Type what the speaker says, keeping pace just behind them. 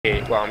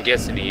Well, I'm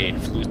guessing he ate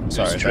flew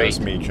Sorry, that straight.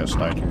 was me just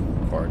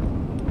starting record.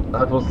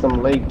 That was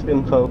some late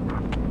info.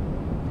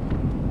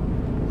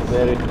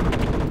 Very.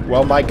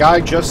 Well, my guy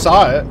just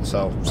saw it,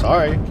 so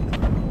sorry.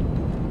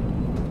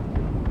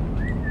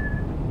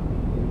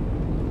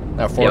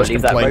 Now, Forrest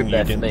complained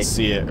you didn't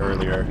see it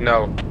earlier.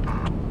 No.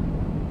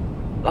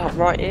 Oh,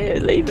 right here.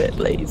 Leave it,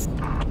 please.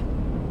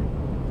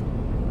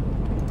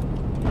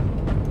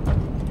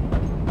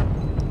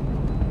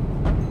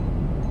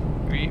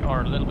 We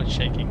are a little bit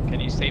shaking. Can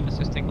you save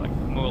assisting? Like,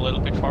 move a little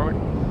bit forward?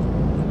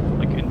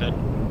 Like in the...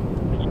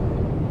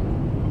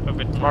 A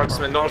bit more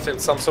Marksman north in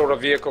some sort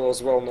of vehicle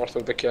as well, north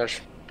of the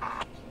cache.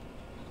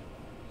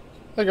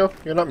 There you go.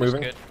 You're not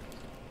moving. Good.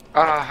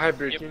 Ah,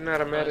 hybrid. You're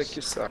not a medic.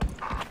 You suck.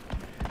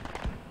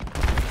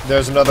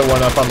 There's another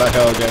one up on that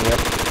hill again. Yep.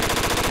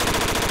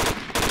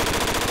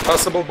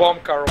 Possible bomb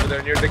car over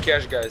there near the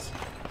cache, guys.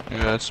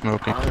 Yeah, it's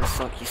smoking. Oh,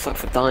 fuck, you suck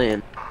for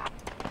dying.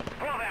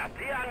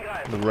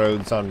 The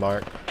road's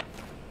unmarked.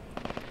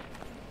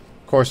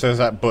 Of course, there's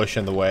that bush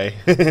in the way.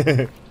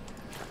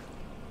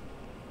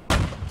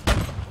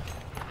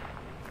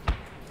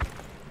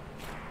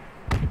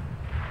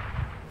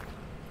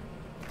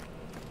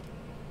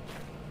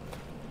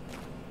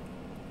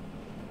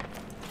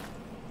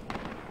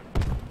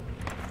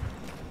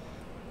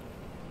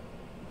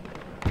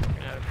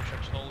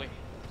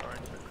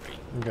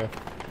 Okay.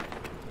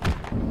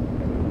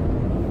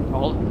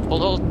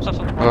 Hold, stuff.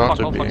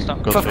 Oh,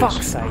 Stop. For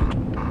fuck's sake.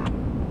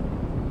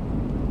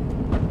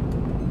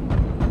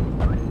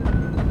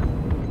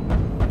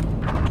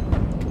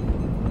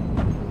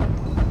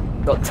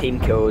 Got team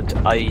killed.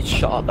 I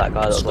shot up that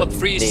guy that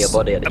was near your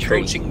body at the tree.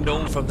 Approaching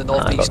known from the I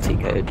got northeast. team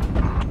killed.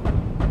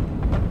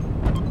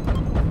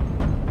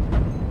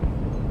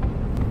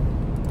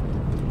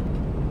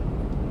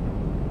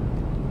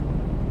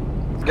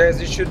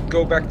 Guys, you should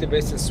go back to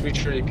base and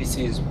switch your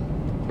APCs,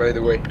 by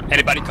the way.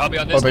 Anybody copy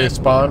on Oh, this? they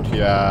spawned?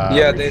 Yeah.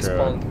 Yeah, we they should.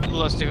 spawned.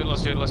 Let's do it.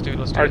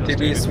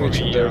 RTB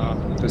switching there.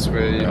 This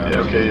way, Yeah.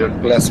 okay, you're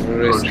less of a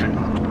risk.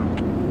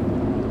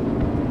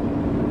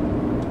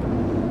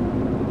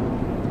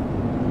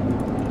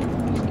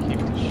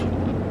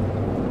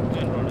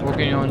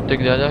 Okay, you want to take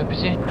the other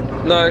APC?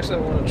 No, actually, I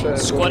want to try.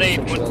 Squad 8,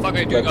 what the fuck are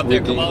you doing up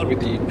there? Come out.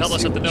 Tell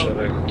us at the note.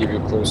 note. Give you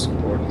close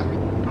support.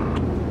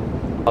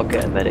 I'll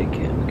get a medic.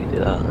 Yeah, we can do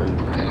that.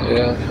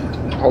 Yeah.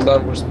 Hold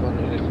on, we're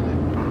spawning it.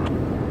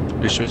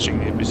 You're switching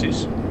the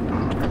APCs.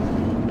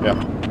 Yeah.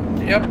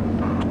 Yep.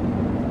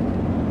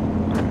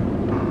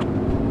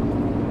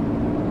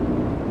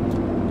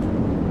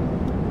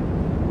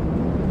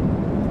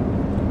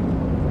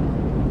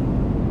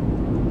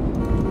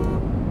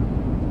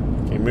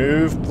 Can you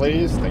move,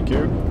 please? Thank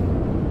you.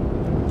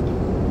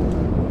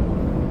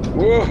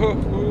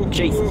 Whoa!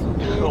 Jesus.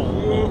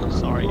 Oh,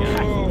 sorry.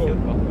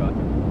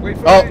 Wait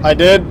for Oh, it. I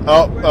did.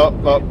 Oh. Wait.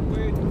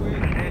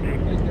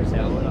 There's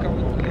another one.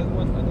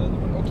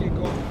 Okay,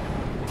 go.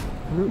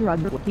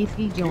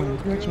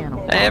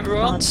 Hey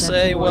everyone,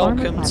 say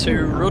welcome to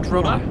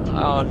Roadrunner,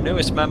 our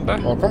newest member.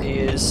 Welcome. He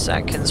is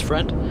Sankin's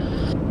friend.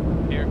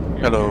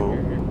 Hello.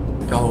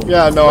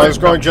 Yeah, no, I was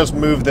going to just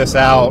move this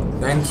out.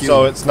 Thank you.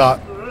 So it's not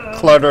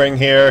cluttering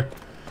here.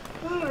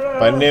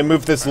 But I need to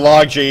move this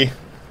logi.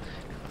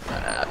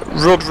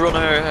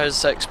 Roadrunner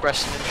has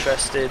expressed an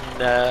interest in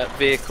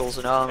vehicles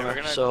and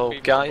armour, so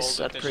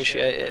guys, I'd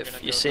appreciate it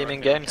if you see him in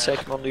game,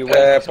 take him under your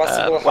wing.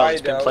 Well,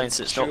 he's been playing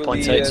since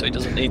 0.8, so he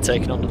doesn't need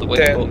taking under the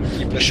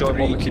wing, but show him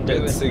what we can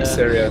do and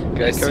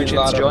encourage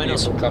him to join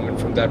us. Coming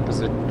from that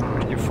position.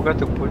 You forgot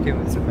to put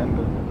him as a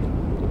member.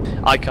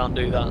 I can't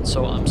do that,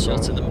 so I'm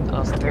sorting them.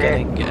 I'm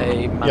getting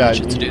a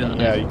manager to do that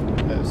now.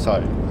 Yeah,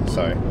 sorry.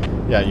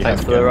 Yeah, you Thanks have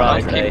for to the get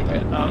ride, manager.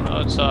 hey.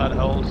 Outside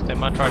hold. They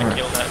might try to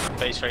kill that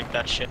base rate,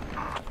 that shit.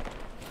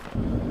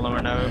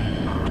 Never know.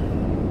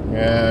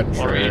 Yeah,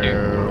 What do you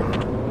true.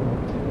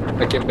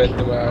 I can bet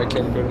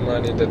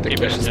money that the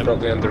cache is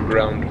probably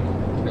underground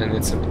and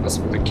it's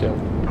impossible to kill.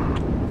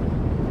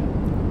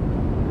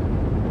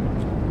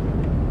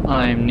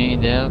 I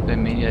need help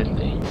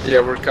immediately.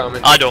 Yeah, we're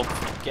coming. I don't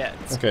get.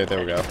 Okay, there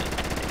we go.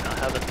 I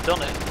haven't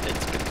done it,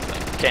 it's because I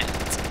can't.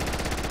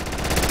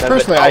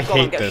 Personally, I I'll go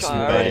and hate get this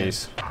shot.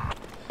 base.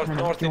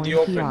 North in the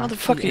open.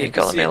 Motherfucker, you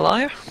calling me a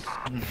liar?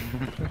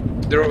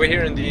 They're over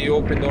here in the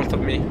open north of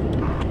me.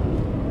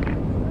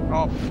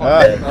 Oh,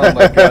 fuck. Oh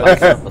my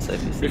god.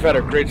 We've had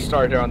a great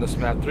start here on this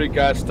map. 3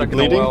 guys stuck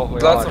Bleeding? in a well.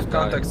 We Lots all of died.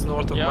 contacts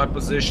north of my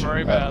position.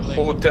 Very badly.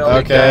 Hotel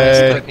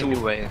Okay. 10, keep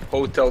at 2.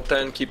 Hotel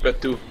 10, keep at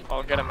 2.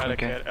 I'll get a medic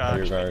kit.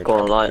 You're very- Go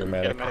online. you're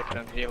Get a medic. medic kit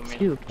and heal me.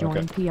 Duke, join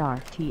Okay.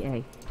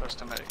 PRTA.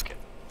 First a medic kit.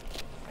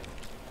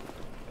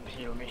 And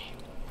heal me.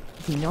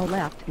 Zeno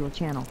left your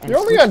channel. And You're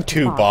only switched on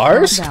 2 to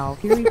bars?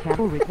 Valkyrie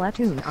Cavalry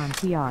Platoon on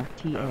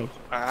PRTA.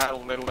 I had a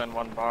little than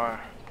 1 bar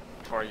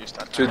before I used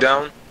that. 2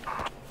 down.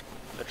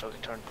 Literally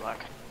turned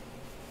black.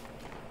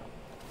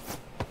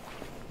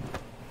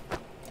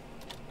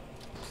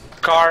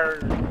 Car.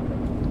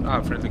 Ah,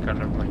 friendly car,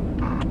 never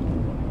mind.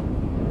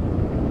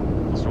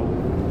 So,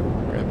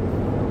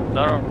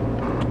 there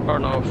are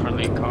no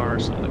friendly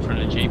cars, only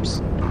friendly jeeps.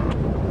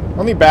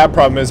 Only bad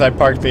problem is I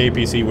parked the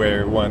APC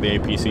where one of the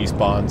APC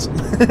spawns.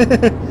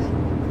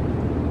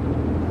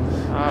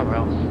 Ah,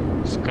 well.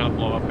 It's gonna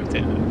blow up if they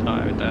didn't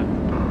die with that.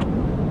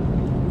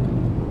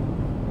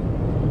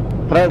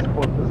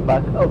 Transport is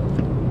back up.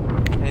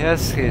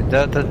 Yes,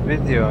 that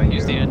video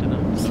Use the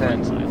antenna.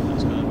 sent.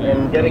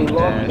 And getting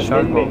lost.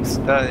 Sharkbox.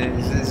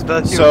 Is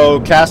that you? So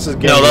Cass is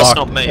getting No, that's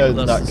locked. not me.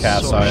 Not That's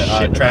Cass. sort of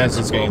Sorry. shit Trans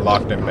about is getting the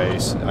locked in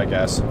base, I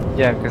guess.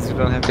 Yeah, because you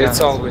don't have It's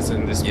guns. always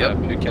in this Yep.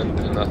 map. You can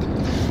do nothing.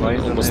 Why you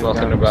don't Almost have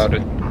nothing guns? about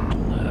it.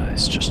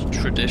 It's just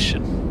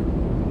tradition.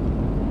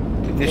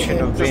 Tradition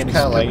of Just being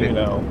kind of letting you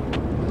stupid. know.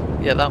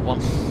 Yeah, that one.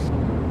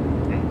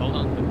 Hold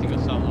on, I think I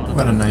saw a lot of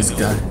What a nice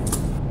guy.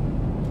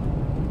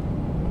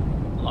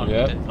 A lot of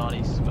Yep. dead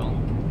bodies as well.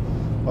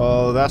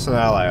 Oh, that's an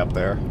ally up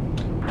there.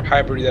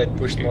 Hybrid that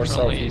pushed more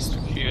Probably southeast.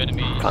 a few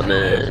enemies. Come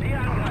in.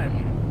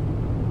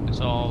 It's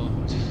all.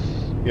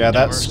 Yeah,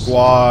 that's Doors.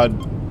 squad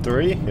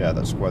 3. Yeah,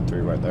 that's squad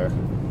 3 right there.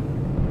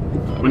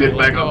 We need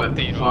backup at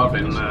the FOB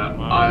in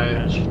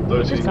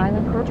I-30.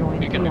 Silent Kurt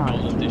joined You can PR.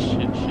 all of this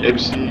shit.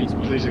 APC,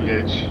 please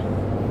engage.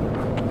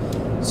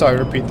 Sorry,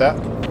 repeat that.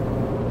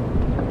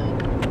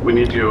 We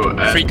need you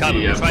at Free cover,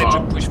 the trying to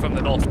FOB. push from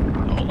the north.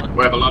 Hold on.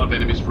 We have a lot of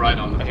enemies right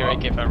on the I hear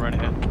FOB. AK right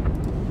ahead.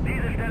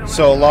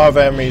 So a lot of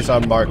enemies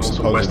on mark Also west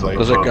of supposedly.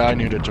 There's a guy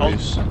near the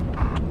trees.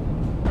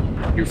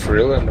 You for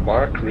real on the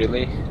mark?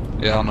 Really?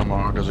 Yeah, on the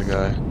mark, there's a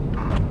guy.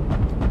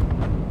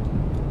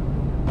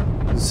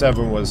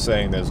 7 was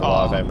saying there's a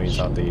lot of enemies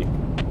on the.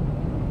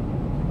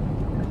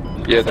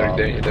 Yeah,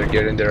 they're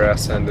getting their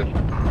ass handed.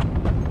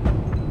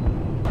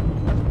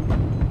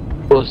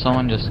 Oh,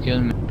 someone just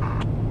killed me.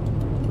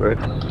 Right.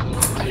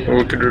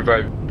 We could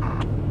revive.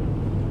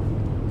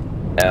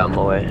 Yeah, I'm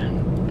away.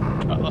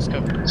 Right, let's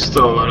go.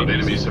 Still a lot of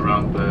enemies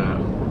around the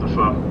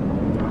FOB.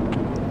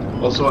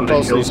 Also on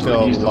the Supposedly hills to the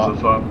still east a of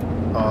the FOB.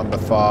 On the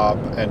FOB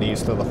and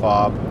east of the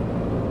FOB.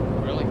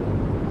 Really?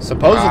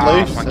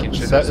 Supposedly, fucking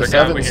shit, there's a guy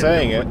over 7's here.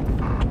 saying it.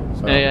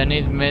 So. Hey, I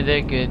need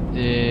medic at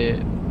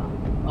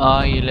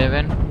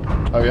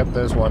I-11. Oh, yep,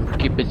 there's one.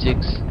 Keep it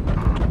 6.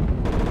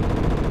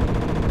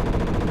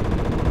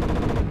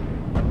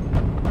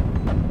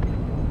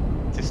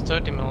 This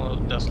 30 mil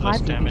does High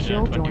less damage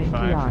than shield joined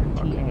 25.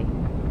 PR. TA.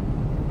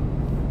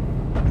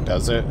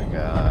 Does it?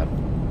 God.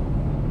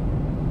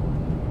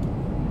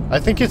 I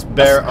think it's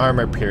bare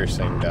armor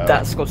piercing, though.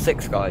 That squad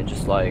 6 guy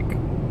just like...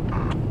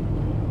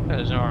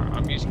 There's our,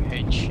 I'm using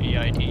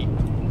HEID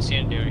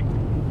incendiary.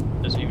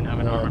 Doesn't even have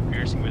an armor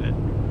piercing with it.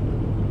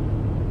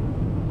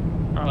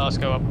 Alright, let's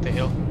go up the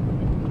hill.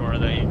 Or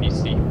the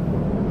APC.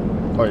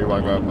 Oh, you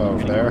want to go up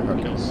over there?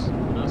 Okay. Kills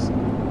us.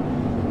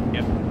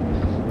 Yep.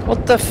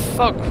 What the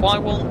fuck? Why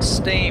won't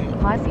Steam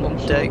High shield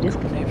update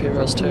disconnected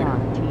Heroes 2? PR. TA.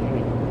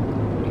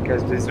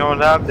 Because there's no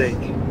update.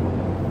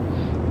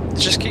 It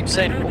just keeps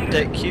saying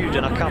update queued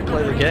and I can't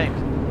play the game.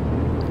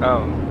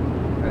 Oh.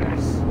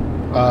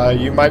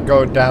 You might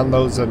go down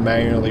those and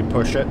manually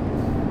push it.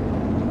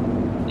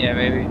 Yeah,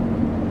 maybe.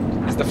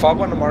 Is the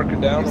FOB on the marker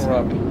down or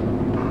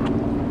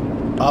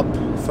up? Up,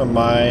 from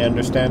my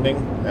understanding.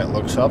 It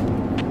looks up.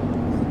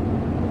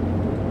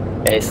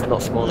 It's not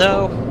spawnable.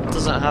 No, it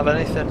doesn't have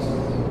anything.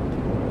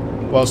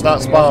 Well, it's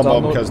not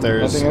spawnable because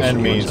there's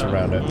enemies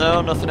around it.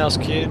 No, nothing else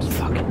queued.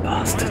 Fucking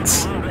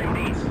bastards.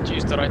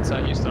 Use the right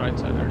side, use the right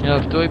side. You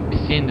have 2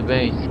 APC in the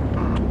base.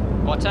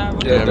 Watch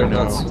out! Yeah, they're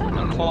nuts.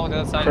 Don't follow the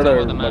other side Try of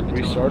to the map.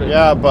 restart it.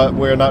 Yeah, but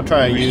we're not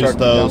trying to use Restart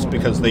the those download.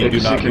 because they do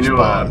APC, not can you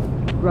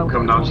respawn.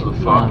 come down to the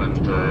FOB and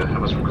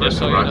have us Just request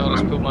so a you know,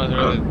 this rifleman,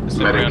 Puma is really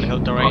slippery on the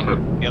hill terrain. off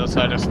it. The other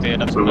side is the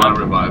that's We want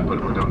to revive,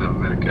 but we don't have a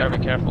medic Gotta yet.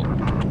 be careful.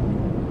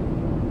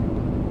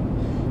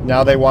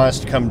 Now they want us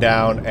to come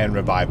down and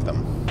revive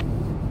them.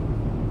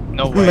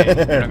 No way,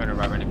 they're not gonna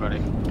revive anybody.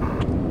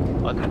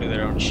 Let them do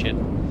their own shit.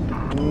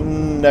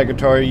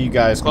 Negatory, you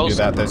guys can do Close.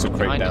 that. There's a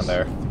crate Behind down us.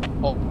 there.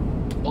 Oh,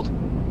 hold.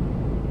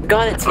 The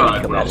guy that's Alright,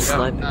 talking about the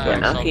sniper well,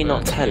 gun, how yeah, can you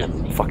not it's tell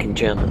him? Fucking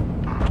German.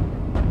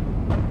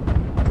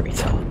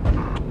 Retard.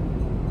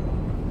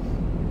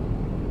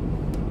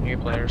 New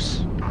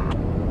players.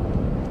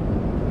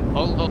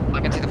 Hold up,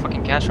 I can take the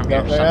fucking cash from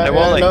No,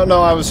 here.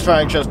 no, I was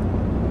trying just...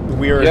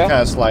 We were Yeah?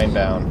 kind of sliding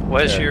down.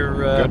 Where's There.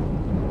 your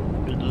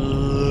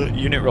Good.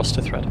 unit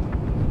roster thread?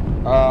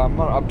 I'm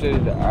gonna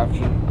update it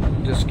after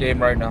this game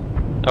right now.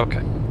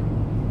 Okay.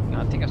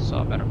 I think I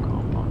saw a better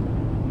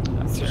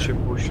compound. Such a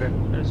pusher.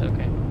 But it's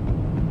okay.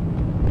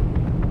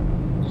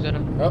 Is that a...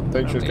 Oh,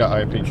 they just got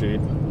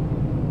IPG'd.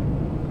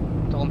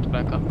 Tell them to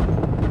back up.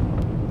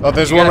 Oh,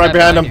 there's You one got right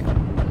that behind behind him.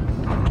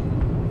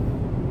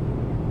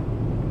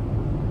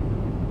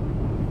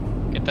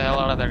 you. Get the hell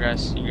out of there,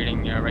 guys. You're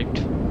getting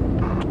raped.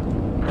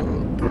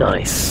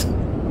 Nice.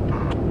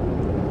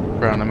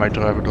 Apparently my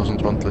driver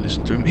doesn't want to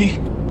listen to me.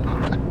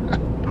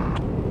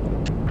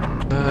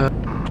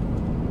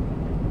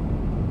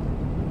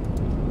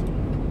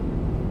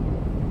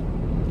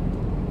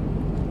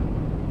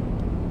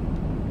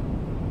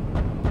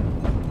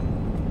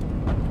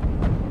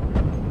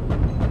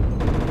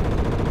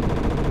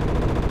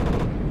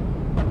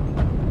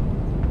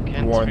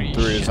 Warren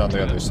 3 is on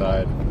the other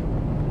side.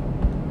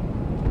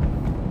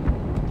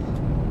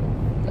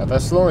 Yeah,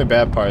 that's the only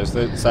bad part, is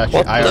that it's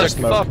actually Irish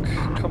smoke.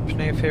 Fuck?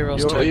 Company of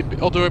Heroes 2.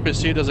 Other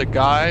APC, there's a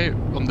guy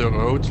on the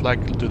road,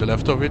 like to the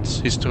left of it,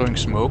 he's throwing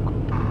smoke.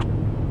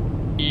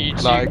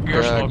 Like,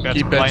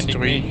 keep at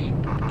 3,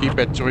 keep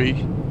at 3,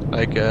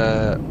 like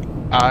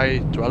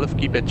I-12,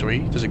 keep at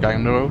 3, there's a guy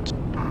on the road.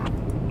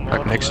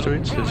 Like next to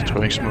it, he's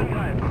throwing smoke.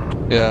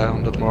 Yeah,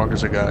 on that mark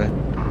is a guy.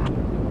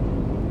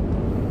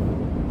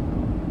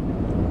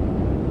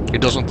 He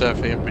doesn't have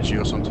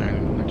APG or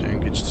something, I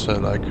think it's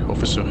like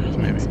officer,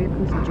 maybe.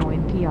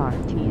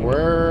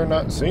 We're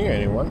not seeing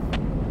anyone.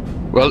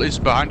 Well, it's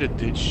behind the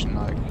ditch,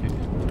 like,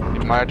 he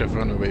might have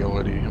run away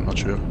already, I'm not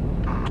sure.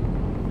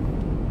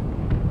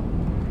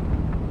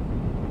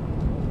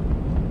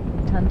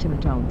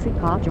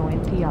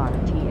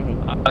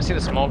 I see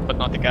the smoke, but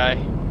not the guy.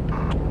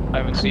 I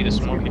haven't seen the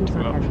smoke he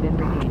threw up.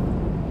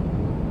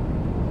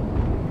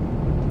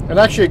 And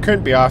actually, it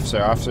couldn't be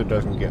officer. Officer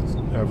doesn't get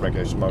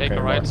regular smoke Take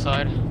anymore. the right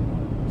side.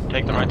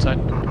 Take the right side.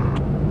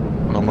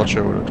 Well, I'm not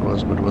sure what it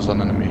was, but it was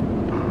an enemy.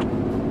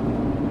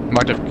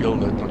 Might have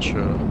killed it, not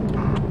sure.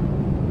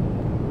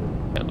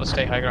 Yeah, let's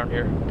stay high ground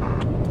here.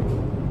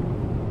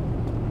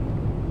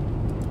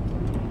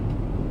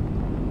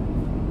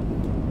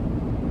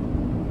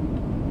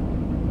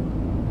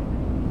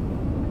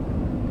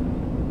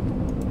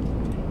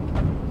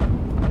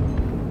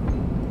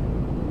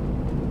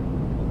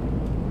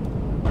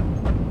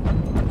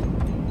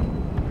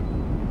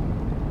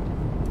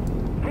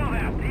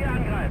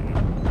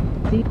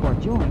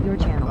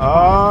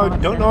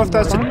 Don't know if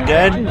that's a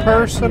dead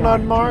person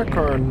on mark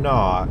or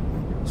not.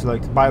 It's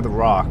like by the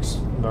rocks,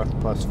 north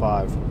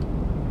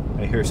 +5.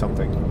 I hear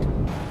something.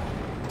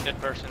 Dead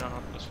person on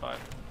north +5.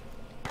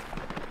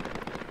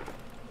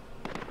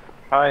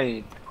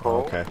 Hi,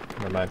 Cole. Okay,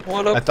 never mind.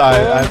 What up,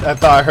 I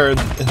thought I heard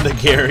the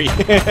Gary. You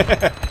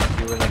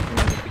were like on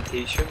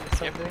vacation or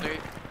something? Yep, you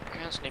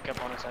can sneak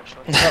up on us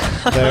actually.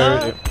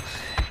 There.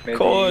 Maybe.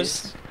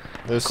 Cause.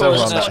 There's someone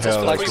on that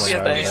hill. Like that's we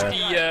going had over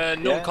there.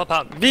 the known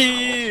compound.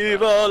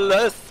 Viva la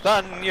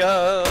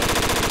España!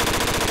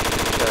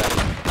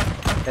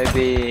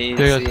 Maybe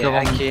it's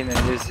hacking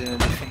and using a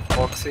different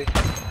proxy.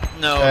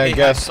 No, I he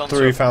guess hacked 3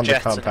 onto found the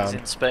jet and compound. he's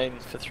in Spain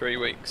for 3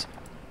 weeks.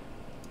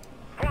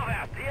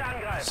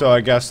 So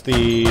I guess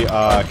the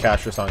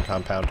cache was on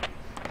compound.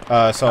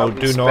 So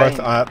due north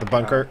at the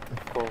bunker.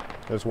 Cool.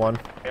 There's one.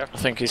 I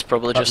think he's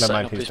probably just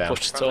setting up his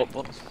push to talk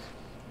button.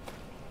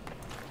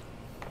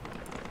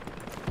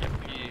 Yep,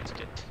 he used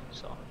it,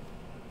 so.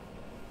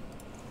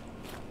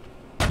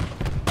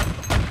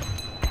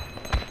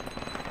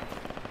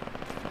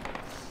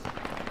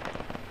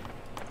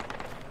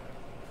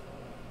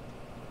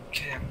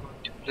 Okay, I'm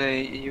going to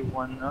play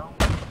EU1 now.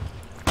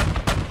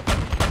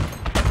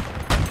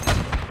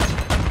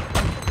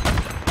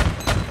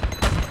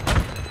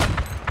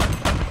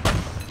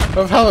 I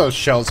love how those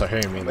shells are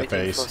hitting me in the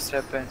Waiting face. for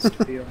happens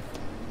to be on.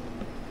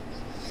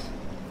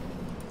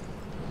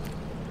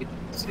 It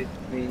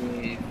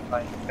me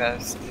flying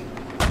past.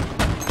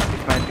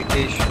 If my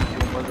indication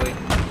to moderate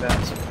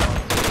advance or not.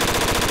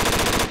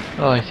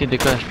 Oh, I see the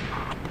crash.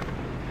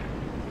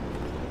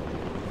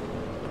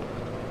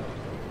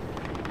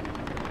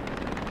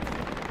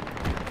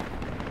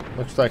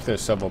 Looks like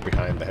there's several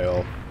behind the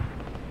hill.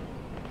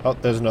 Oh,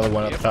 there's another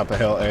one at the top of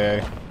the hill,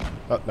 AA.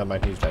 Oh, never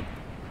mind, he's dead.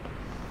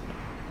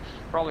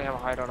 Probably have a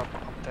hideout up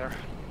there.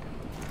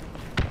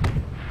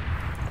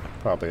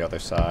 Probably the other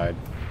side.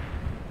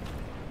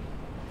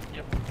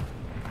 Yep.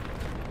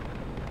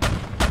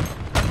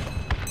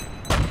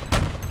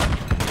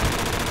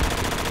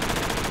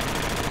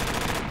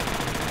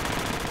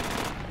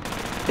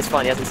 It's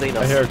fine, he hasn't seen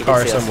us. I hear a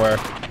car somewhere.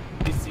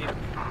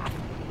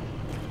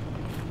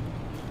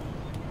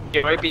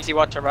 Yeah, APC,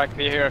 watch your back if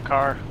you hear a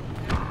car.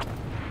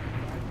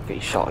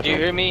 Get shot. Do you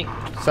hear me?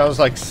 Sounds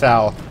like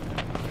Sal.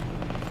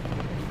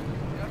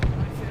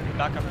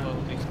 Back up a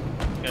little, please.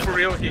 Yeah. For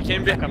real, he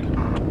came back up.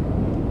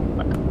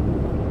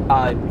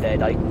 I'm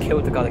dead. I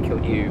killed the guy that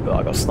killed you, but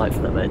I got sniped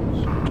from that man.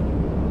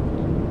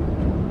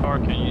 Or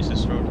can you use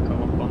this road to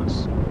come up on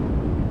us?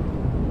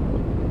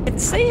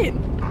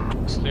 Insane!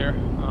 It's clear.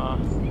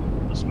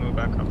 Let's move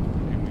back up.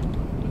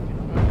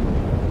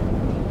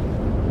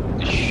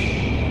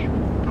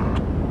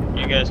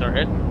 You guys are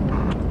hit?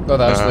 No,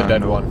 that was the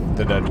dead one.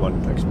 The dead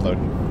one exploded.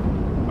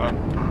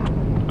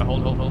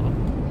 Hold. Hold.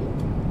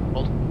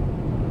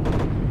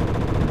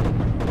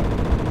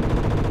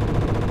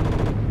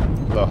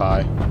 Low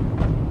high.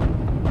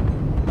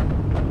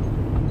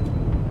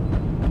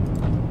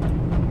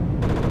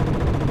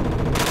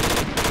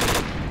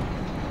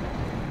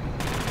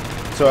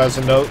 So as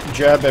a note,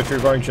 Jeb, if you're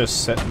going to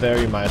just sit there,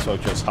 you might as well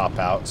just hop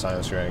out,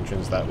 silence your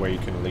engines, that way you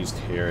can at least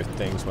hear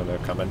things when they're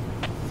coming.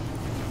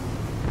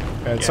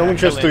 And Yeah, someone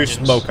just threw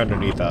engines. smoke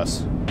underneath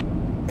us.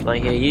 Can I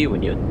hear you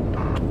when you're...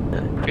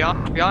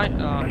 Behind,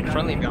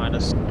 friendly behind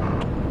us.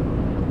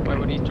 Why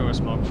would he throw a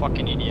smoke?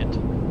 Fucking idiot.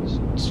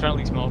 It's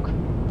friendly smoke.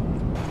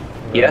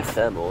 You have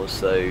thermals,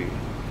 so,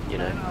 you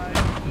know.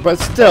 But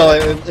still,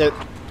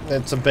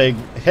 it's a big,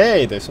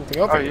 hey, there's something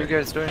over Are here. you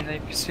guys doing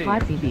APC?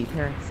 5 CB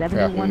pair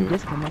 71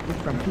 disconnected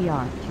from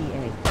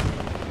PRTA.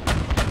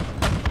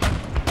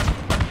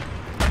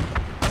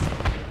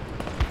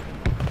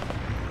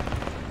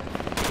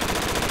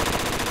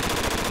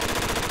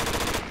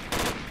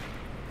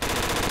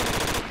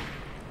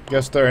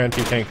 Guess they're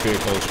anti-tank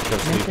vehicles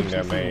just leaving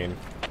their main.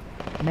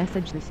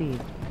 Message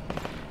received.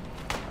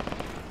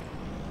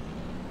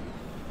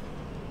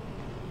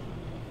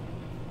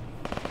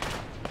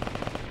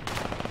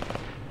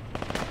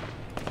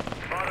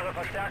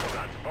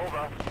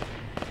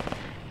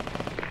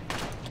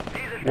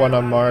 One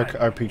on mark,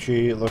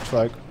 RPG, it looks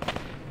like.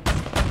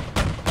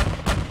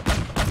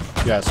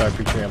 Yeah, it's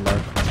RPG on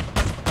mark.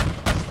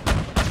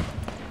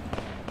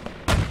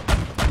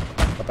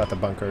 Up at the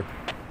bunker.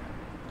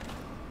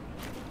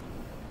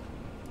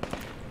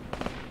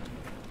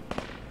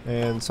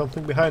 And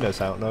something behind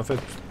us, I don't know if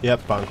it's...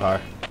 Yep,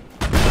 bunker.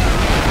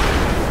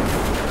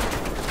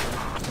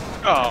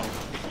 Oh,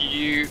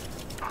 you...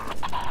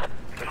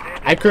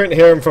 I couldn't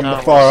hear him from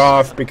far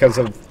off because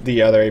of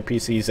the other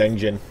APC's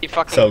engine. He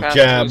fucking So passed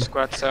jab. through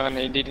squad 7,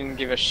 he didn't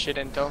give a shit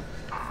until.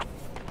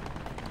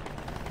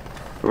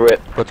 RIP.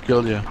 What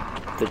killed you?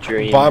 The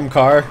dream. Bomb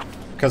car,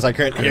 because I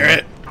couldn't hear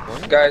it.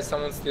 Guys,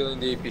 someone's stealing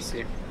the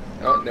APC.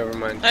 Oh, never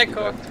mind. Hey,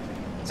 cool.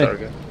 Sorry,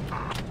 good.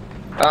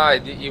 Ah,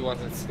 he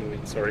wasn't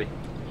stealing, sorry.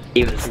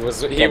 He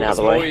was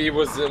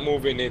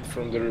moving it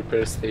from the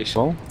repair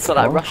station. Well, it's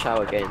like rush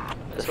hour game.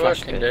 It's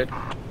working, dude.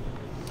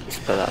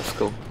 But that's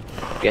cool.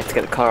 You have to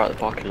get the car out of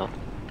the parking lot.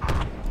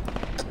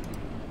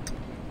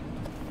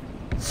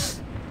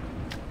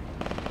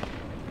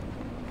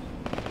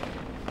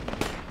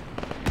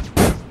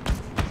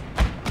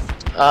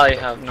 I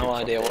have no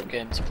idea what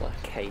game to play.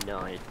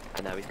 K9,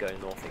 and now he's going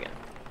north again.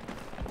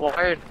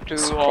 Why do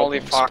all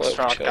the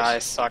Foxtrot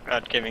guys suck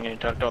at giving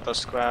intel to other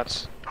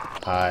squads?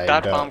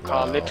 That bomb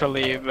car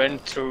literally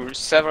went through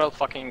several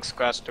fucking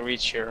squads to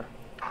reach here.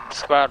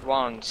 Squad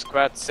 1,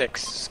 Squad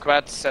 6,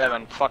 Squad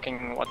 7,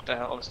 fucking what the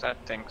hell is that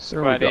thing?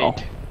 Squad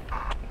 8.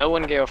 No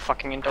one gave a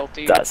fucking intel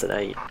to you. That's an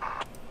 8.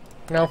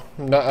 No,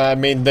 I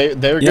mean, they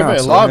were giving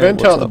a lot of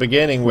intel at the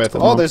beginning with,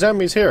 oh, there's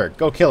enemies here,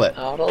 go kill it.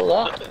 Out of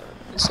luck.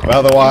 But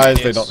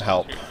otherwise, they don't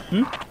help.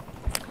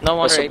 No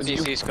wonder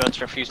APC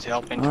squads refuse to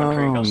help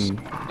infantry because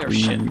they're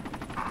shit.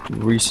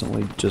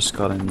 Recently just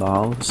got in the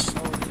house,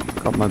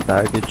 got my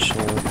baggage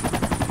all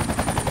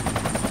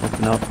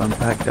open up,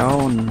 unpacked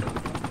out, and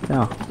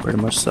yeah, pretty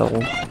much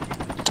settled.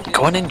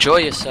 Go and enjoy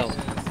yourself.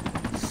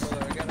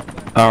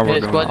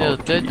 We're squad going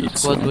that eat,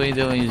 squad so.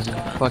 leader is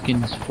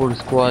fucking full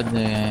squad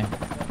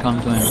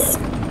come to him.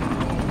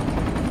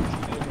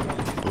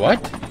 What?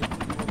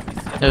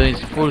 There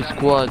is full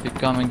squad to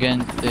come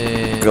against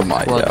Got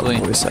my squad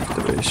win. voice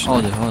activation.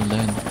 Hold on.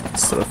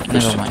 Instead of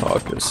push to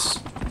talk is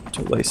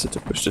too lazy to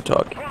push to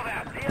talk.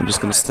 I'm just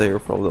gonna stay here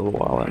for a little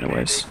while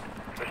anyways.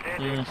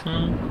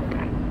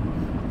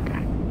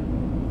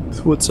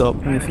 So what's up?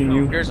 Anything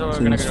new? Here's what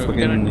we're gonna do. We're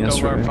gonna go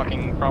where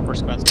fucking proper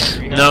squads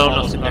go. No,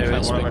 nothing new.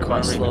 It's been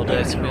quite a slow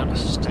day, to be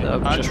honest.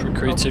 I've just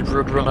recruited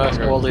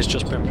Roadrunner. Wally's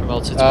just been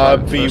promoted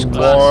to be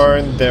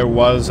warned, there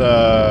was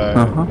a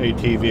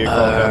AT vehicle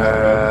down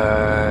that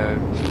road.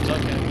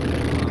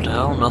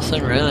 No,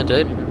 nothing really,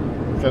 dude.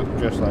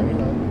 Just letting you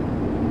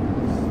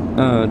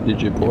know.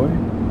 DJ Boy?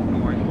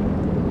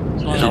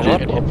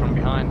 DJ Bob from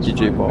behind.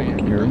 DJ Bob, can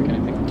you hear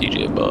me?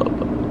 DJ Bob.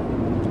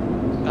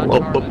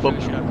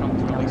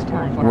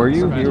 Were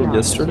you here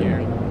yesterday?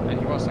 And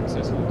he was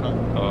successful.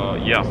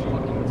 Yeah.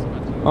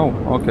 Oh,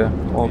 okay.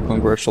 Well,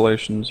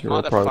 congratulations, you're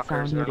a private.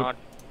 Motherfuckers are not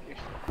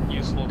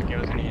useful to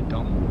give us any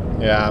intel.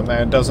 Yeah,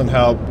 man, it doesn't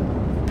help.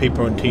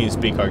 People in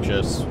TeamSpeak are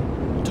just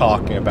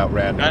talking about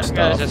random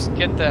stuff. Guys, just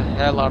get the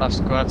hell out of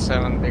Squad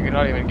 7. They're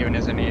not even giving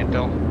us any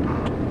intel.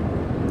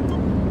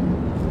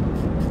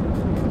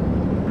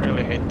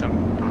 Really hate them.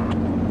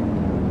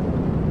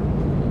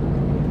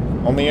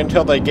 Only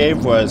intel they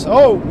gave was,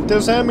 oh,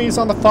 there's enemies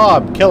on the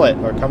fob, kill it,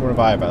 or come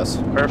revive us.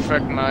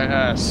 Perfect my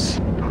ass.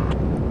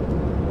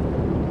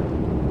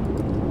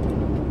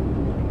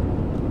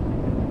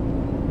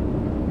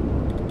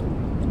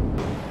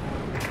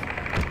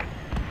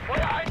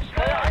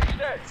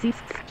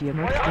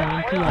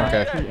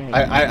 Okay.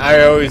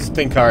 I always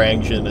think our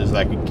engine is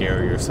like a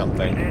Gary or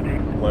something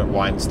when it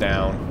winds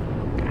down.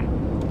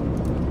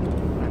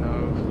 I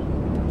know.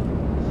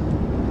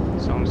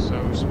 Sounds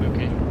so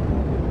spooky.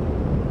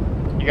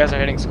 You guys are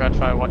hitting Squad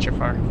 5, watch your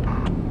fire.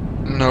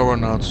 No, we're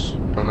not.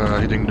 We're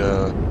hitting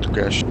the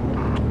cache.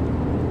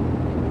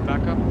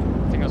 Back up.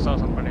 I think I saw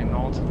somebody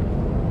north.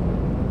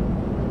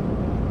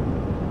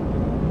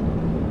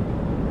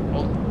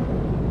 Hold.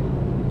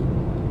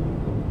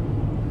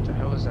 What the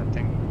hell is that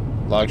thing?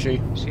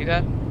 Logi? See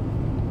that?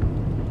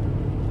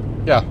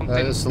 Yeah,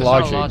 that is the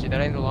Logi. That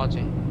ain't the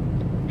Logi.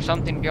 There's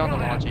something beyond the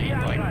Logi.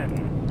 Like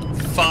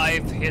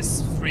 5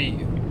 his free.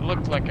 It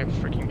looked like a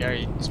freaking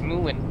Gary. It's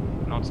moving,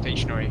 not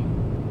stationary.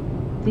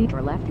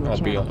 Leader left your I'll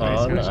be channel.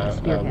 on. I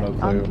have no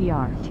clue.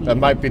 PRT. That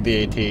might be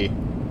the AT.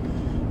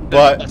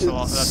 But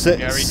that's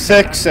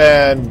 6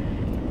 and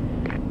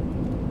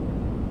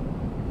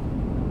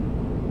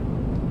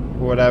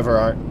whatever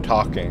aren't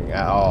talking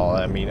at all.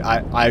 I mean,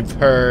 I've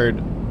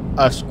heard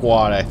a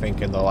squad, I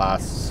think, in the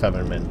last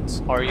 7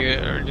 minutes. Do you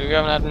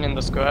have an admin in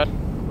the squad?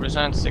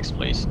 Resign 6,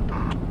 please.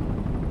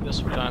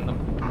 Just resign them.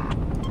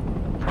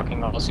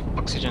 Fucking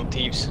oxygen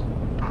thieves.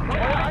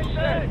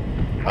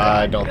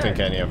 I don't think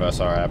any of us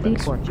are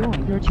admins.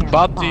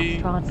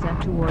 Buddy!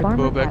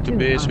 Go back to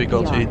base, we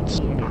got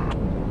hit.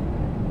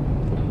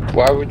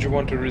 Why would you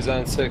want to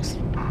resign 6?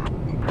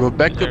 Go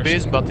back to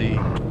base, buddy.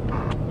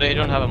 They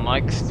don't have a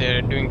mic,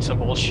 they're doing some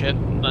bullshit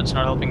that's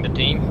not helping the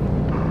team.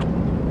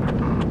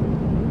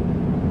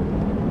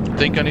 I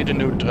think I need a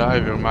new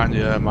driver, mine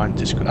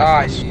disconnected.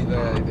 Ah,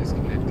 yeah,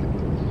 disconnected.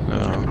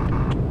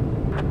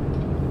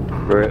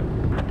 Right.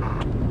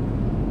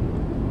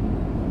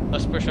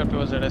 Let's push up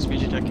towards that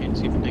SPG tech and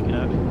see if we can take it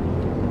out.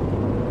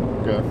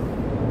 Okay.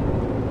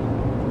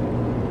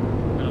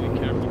 Gotta be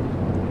careful.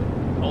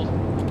 Hold.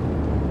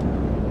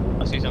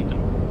 I see something.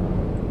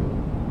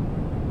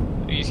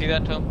 Do you see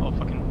that, Tom? Oh,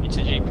 fucking, it's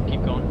a jeep.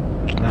 Keep going.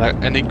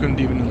 And he couldn't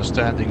even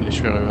understand English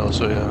very well,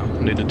 so yeah,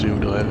 I need a new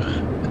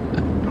driver.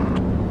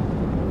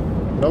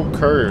 No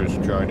couriers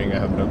joining, I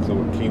have no clue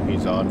what team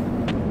he's on.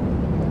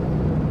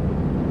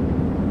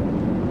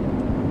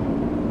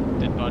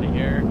 Dead body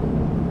here.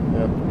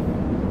 Yep.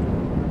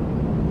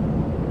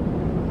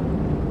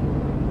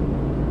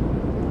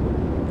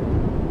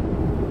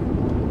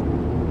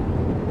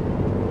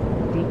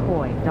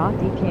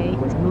 Decoy.dk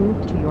was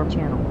moved to your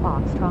channel.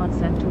 Foxtrot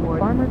sent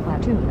toward armor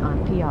platoon on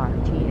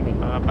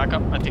PRTA. Back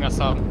up. I think I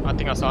saw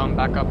him.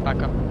 Back up.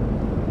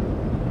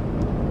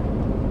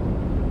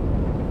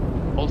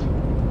 Hold.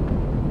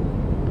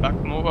 Back.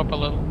 Move up a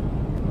little.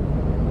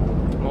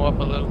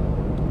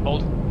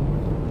 Hold.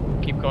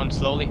 Keep going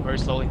slowly, very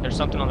slowly. There's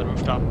something on the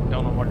rooftop.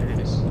 Don't know what it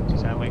is.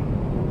 Exactly.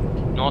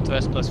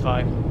 Northwest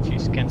 +5. If you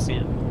can see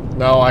it.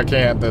 No, I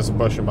can't. There's a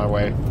bush in my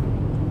way.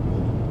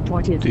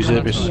 These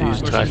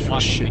APCs drive for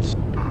shit.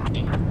 What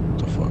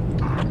the fuck?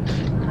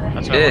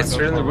 Yeah, it's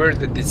really weird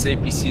that these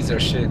APCs are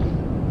shit. I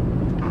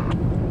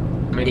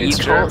mean, you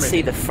can't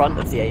see the front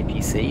of the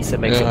APC, so it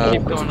makes it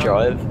awkward to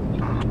drive.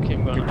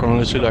 You can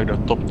only see like the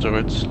top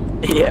turrets.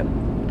 Yeah.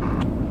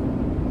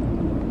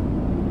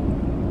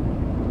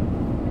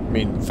 I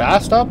mean,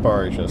 fast up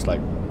or just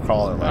like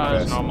crawling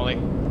like this? Normally.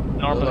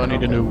 I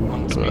need a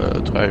new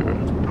driver.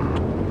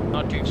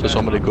 Not too so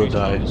somebody go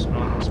die.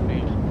 Normal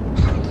speed.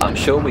 I'm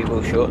sure we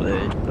will shortly,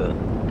 but...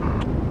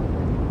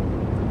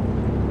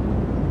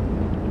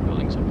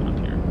 Building something up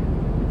here.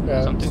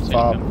 Yeah, something's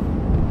Bob.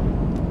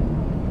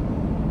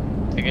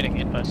 They're getting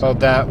hit by something. Oh,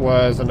 that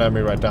was an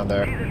enemy right down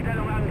there.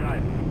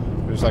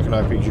 There's like an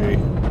RPG.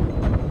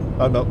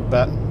 Oh no,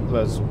 that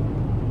was...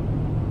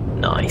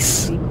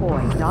 Nice.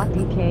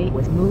 Decoy.dk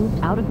was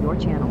moved out of your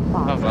channel.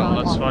 Oh well,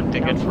 that's what they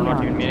get for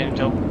not giving me an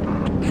intel.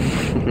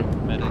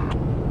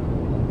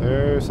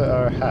 There's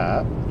our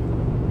hat.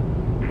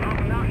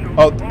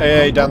 Oh,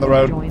 AA down the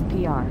road. Join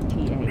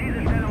PRTA.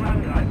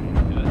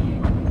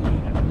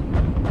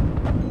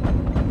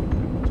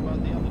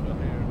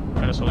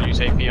 Might as well use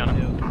AP on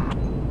him.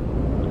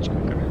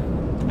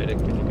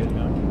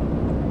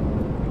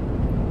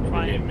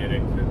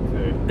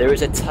 There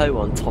is a tow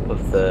on top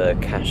of the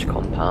cache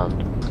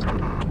compound,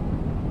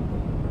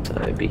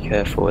 so be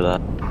careful with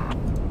that.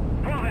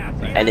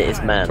 And it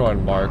is manned.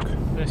 Join Mark.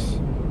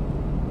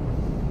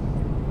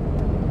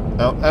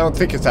 No, I don't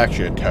think it's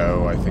actually a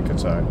tow. I think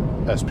it's a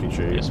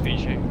SPG.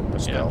 SPG.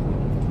 But still.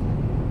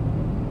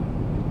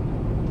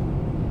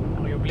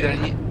 Yeah.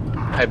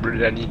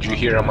 Hybrid, I need you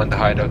here. I'm on the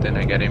hideout and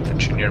I get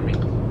infantry near me.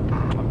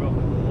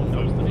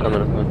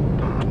 Coming.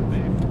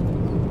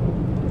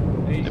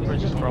 The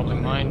bridge is probably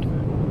mined.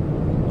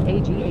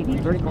 AG-80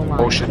 vertical line.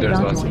 Oh shit, there's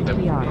lots of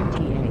them.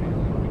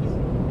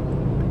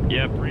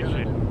 Yeah,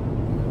 appreciate it.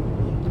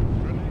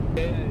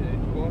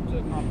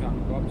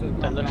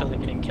 They're literally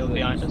getting killed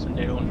behind us and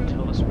they don't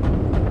tell us.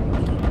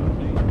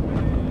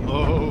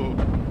 Oh.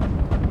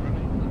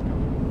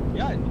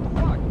 Yeah, what the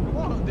fuck? Come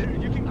on,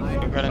 you can go.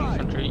 We've got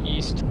infantry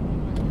east.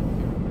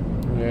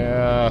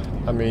 Yeah,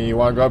 I mean, you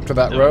want to go up to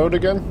that road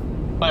again?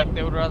 Like,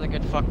 they would rather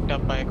get fucked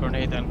up by a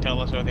grenade than tell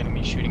us where the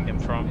enemy's shooting them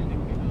from.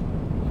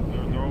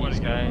 These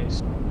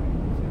guys.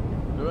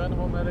 Do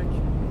animal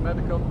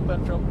medical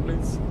attention,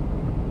 please.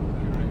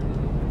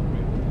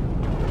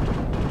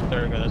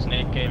 There we go, there's an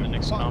AK in the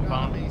next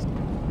compound.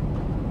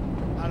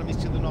 Enemies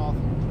to the north.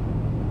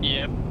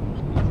 Yep.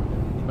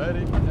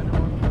 Medic,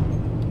 anyone?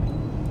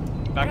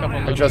 Back up on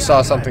I just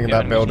saw something in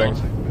that building.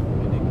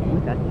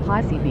 With a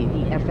high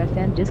CVE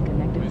FFN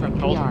disconnected from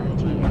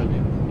PRTA.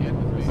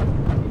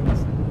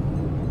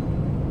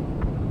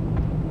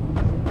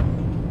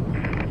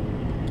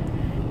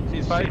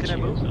 She's fighting a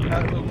move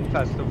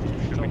fast.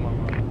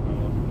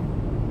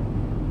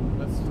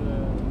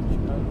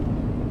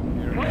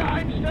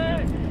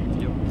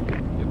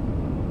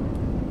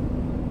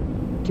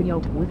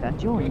 With a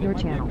join your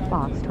channel.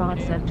 Foxtrot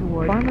sent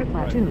toward armor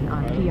platoon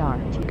on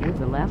PRT. With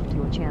the left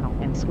your channel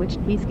and switched.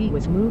 Peasky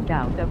was moved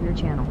out of your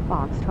channel.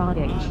 Foxtrot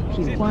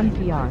HQ1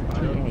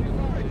 PRTA.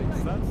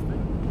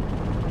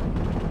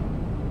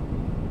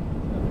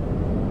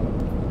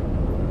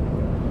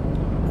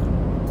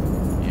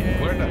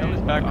 Where the hell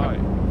is back up?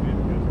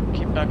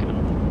 Keep backing up.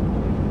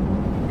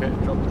 Okay,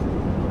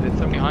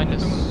 dropped. Behind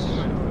us.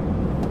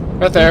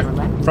 Right there,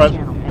 front.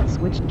 And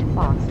switched to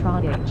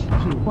Foxtrot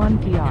HQ1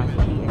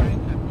 PRTA.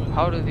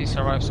 How did he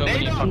survive so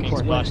many fucking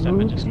splash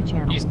damages?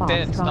 He's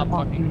dead, stop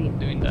fucking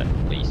doing that,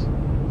 please.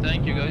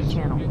 Thank you guys.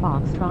 Channel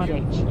Foxtrot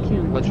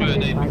HQ. What's your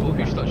name before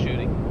we start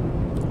shooting?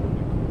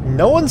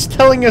 No one's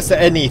telling us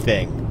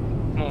anything.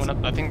 No,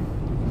 I think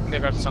they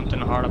got something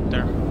hard up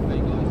there.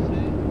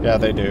 Yeah,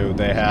 they do.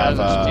 They have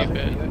a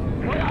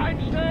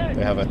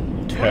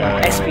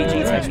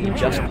SPG's actually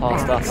just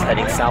past us,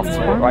 heading south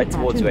right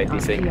towards you,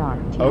 APC.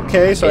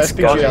 Okay, so it's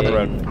SPG on the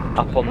road.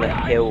 Up on the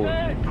hill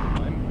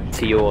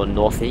to your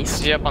northeast.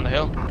 Is he up on the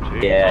hill?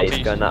 Yeah, he's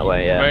going that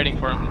way, yeah. Waiting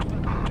for him.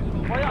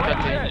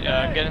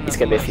 Get in. It's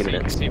gonna be a few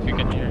minutes. See if we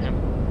can hear him.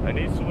 I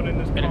need someone in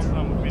this car.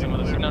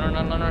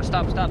 No,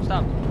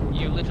 stop,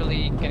 You're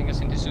literally getting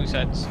us into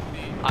suicides.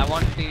 I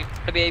want to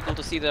be able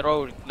to see the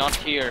road, not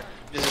here.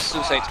 This is a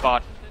suicide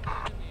spot.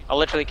 I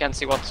literally can't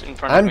see what's in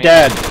front of me. I'm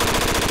dead.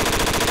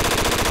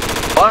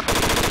 What?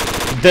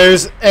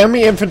 There's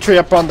enemy infantry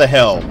up on the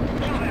hill.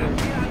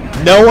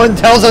 No one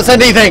tells us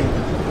anything!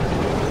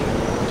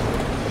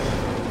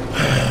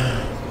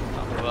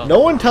 No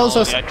one tells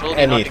us I told you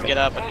anything. not to get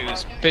up and do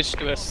is pitch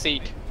to a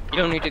seat. You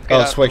don't need to get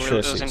up switch to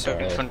a those seat, into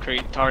sorry.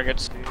 infantry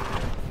targets.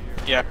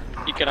 Yeah,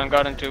 you can have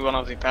got into one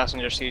of the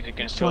passenger seats, you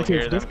can still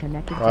hear them.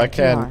 Well, I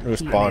can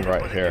respawn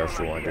right here if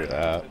you want to do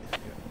that.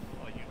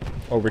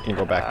 Or we can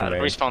go back to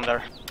main. Respawn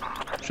there.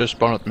 Just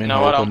spawn at main.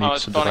 No, what, I'm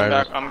spawning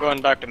back. I'm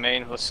going back to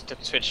main. Let's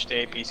switch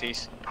to APCs.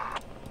 He's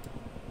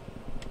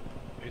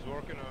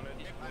working on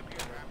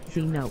it.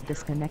 Zeno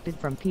disconnected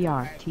from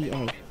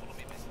PRTA.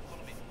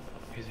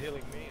 He's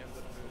healing me and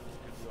then we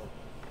could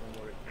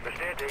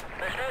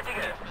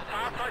go.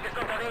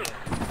 Don't worry.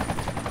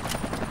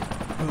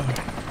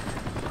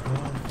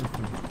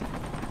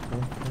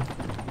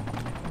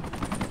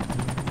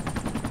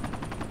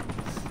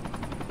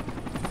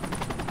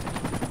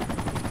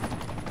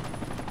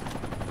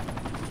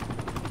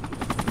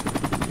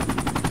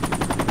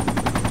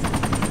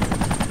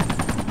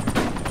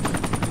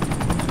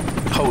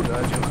 Hold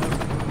on,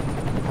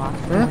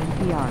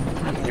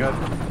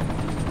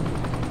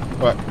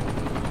 What?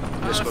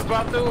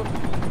 Spot 2.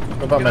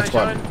 What about med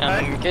squad?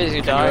 And in case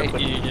you die,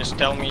 you just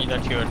tell me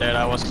that you're dead.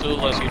 I was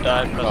clueless you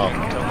died because you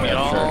told me at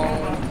all.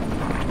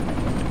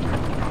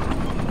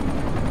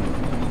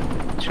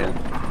 Sure.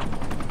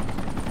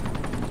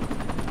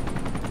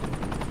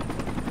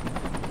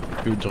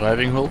 You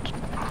driving hold?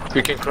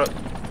 We can cross.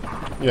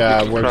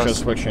 Yeah, we're just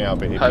switching out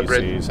APCs,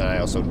 Hybrid. and I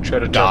also Try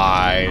to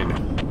died.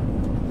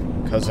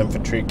 Because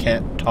infantry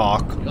can't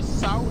talk.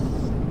 South.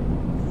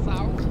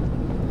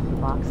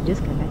 Box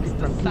disconnected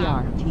from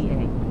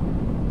PRTA.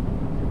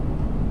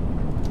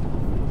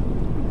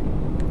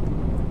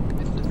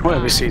 What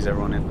APCs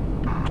everyone in?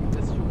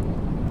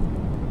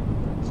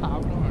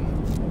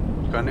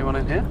 Got anyone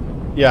in here?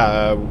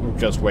 Yeah, we're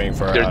just waiting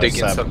for They're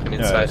digging something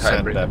inside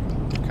hybrid. to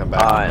come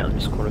back. I'm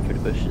just crawling through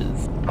the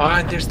bushes. Ah,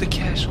 and there's the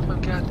cache. Oh my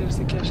god, there's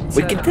the cache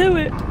inside. We can do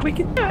it! We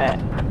can do it!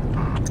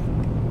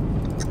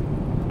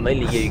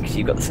 Mainly you, because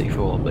you got the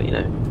C4, but you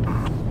know.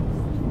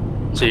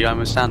 So you going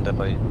with Stand-Up,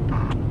 are you?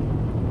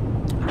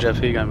 Jeff,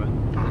 who you going with?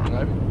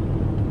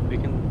 We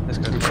can, let's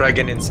go. I'm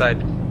fragging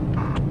inside.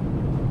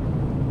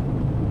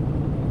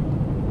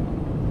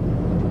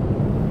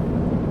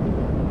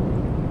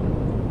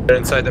 They're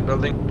inside the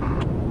building.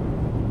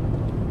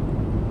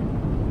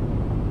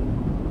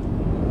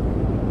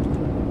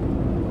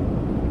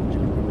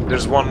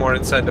 There's one more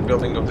inside the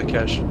building of the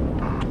cache.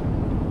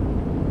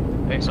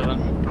 Thanks, Evan.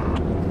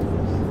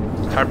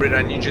 Hybrid,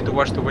 I need you to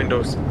watch the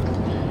windows.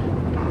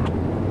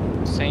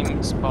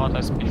 Same spot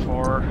as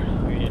before.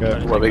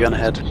 Where are we gonna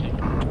head?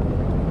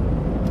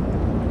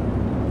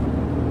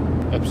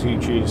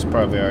 FCG is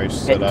probably already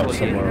set up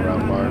somewhere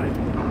around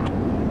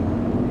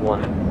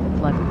Mark.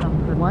 Flood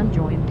number 1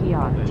 joined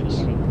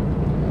PRTA.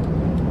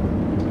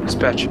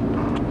 Dispatch.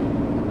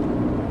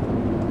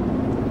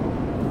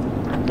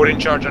 Put in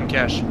charge on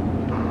cache.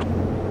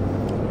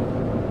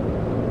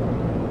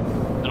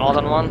 The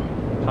northern one?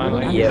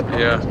 Finally? Yep.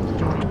 Yeah.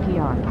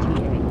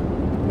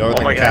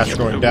 Northern cache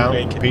going down.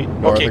 Pete,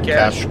 northern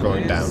cache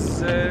going down.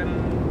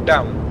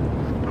 Down.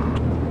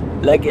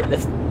 Leg it,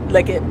 let's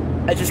leg it.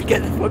 I just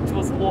get the fuck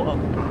towards the water.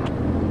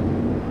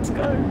 Let's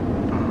go.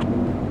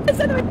 It's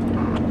anyway.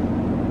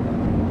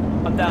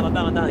 I'm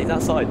down, he's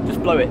outside.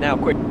 Just blow it now,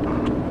 quick.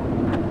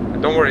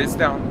 Don't worry, it's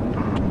down.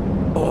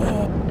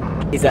 Oh.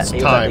 He's at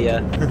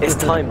the, it's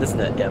timed, isn't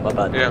it? Yeah, my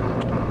bad. Yeah.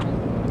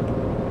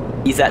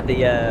 He's at the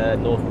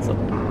northern side.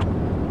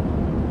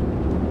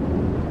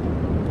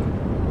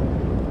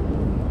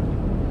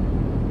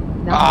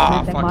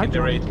 Ah, fucking they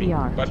raped me.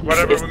 But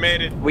whatever, we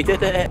made it. We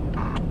did it.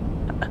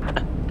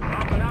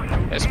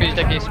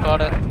 SPG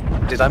spotted.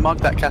 Did I mark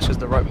that cache as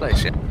the right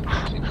place? Yeah.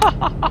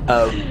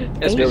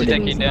 SPG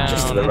taking down.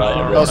 Just to the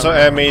right. Also,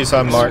 enemies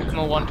on Mark.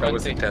 Mark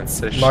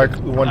 120. Mark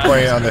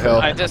 120 on the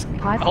hill. I just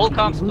hold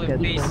comms,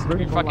 please. If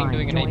you're fucking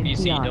doing an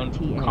APC, don't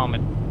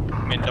comment.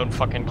 I mean, don't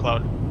fucking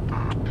cloud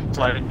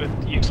it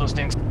with useless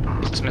things.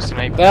 Just missing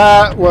me.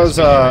 That was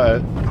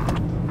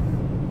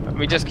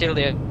We just killed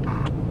the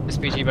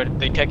SPG, but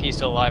the techie is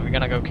still alive. We're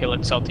gonna go kill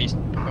it southeast.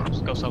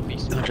 Go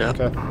southeast.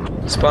 Okay.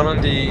 Spawn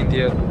on the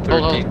India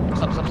 13.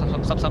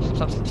 Stop.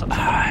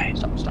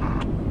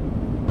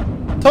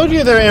 Told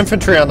you they're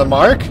infantry on the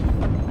mark.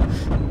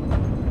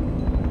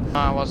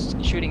 I was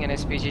shooting an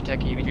SPG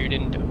techie, which you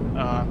didn't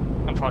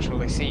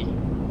unfortunately see.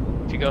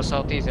 If you go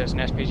southeast, there's an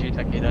SPG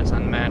techie that's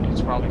unmanned.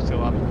 It's probably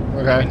still up.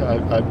 Okay,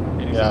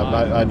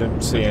 I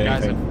didn't see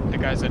anything. The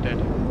guys are dead.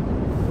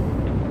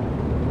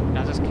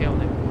 I just killed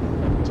him.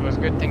 So it was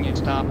a good thing you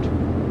stopped.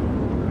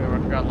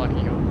 We got lucky.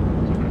 So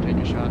I'm gonna take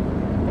a shot.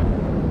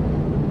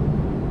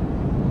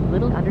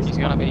 Little He's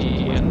gonna be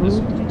in this.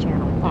 moved to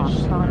channel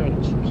Foxtrot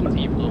HQ.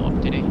 He blew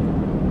up today.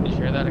 Did you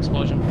hear that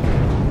explosion?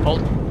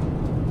 Hold.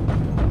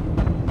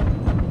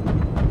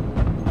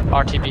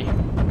 RTB.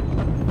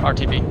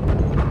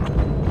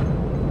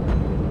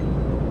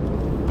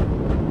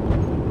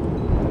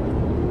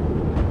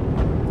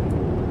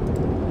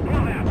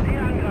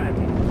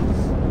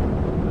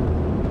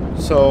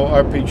 So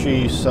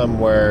RPG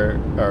somewhere,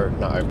 or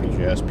not RPG,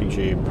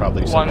 SPG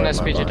probably somewhere. One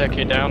SPG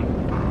techie down.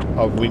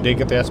 Oh, we did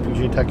get the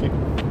SPG techie?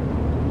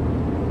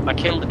 I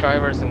killed the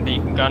drivers and the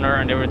gunner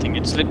and everything.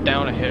 It slid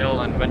down a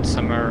hill and went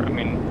somewhere. I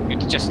mean,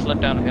 it just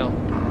slid down a hill.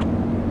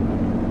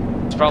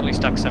 It's probably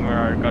stuck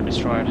somewhere or got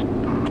destroyed.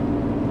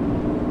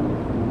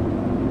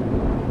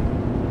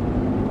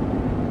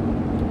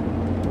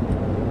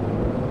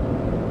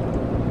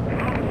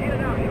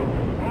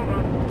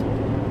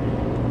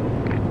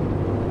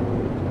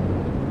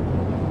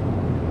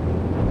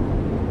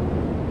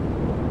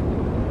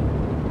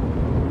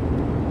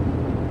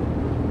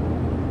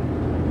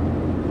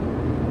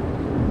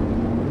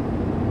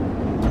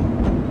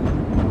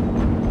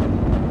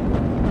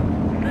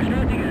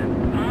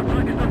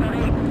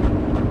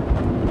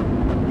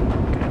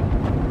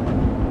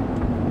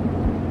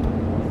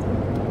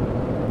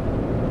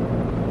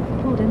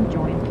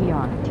 Join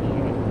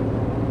PRTA.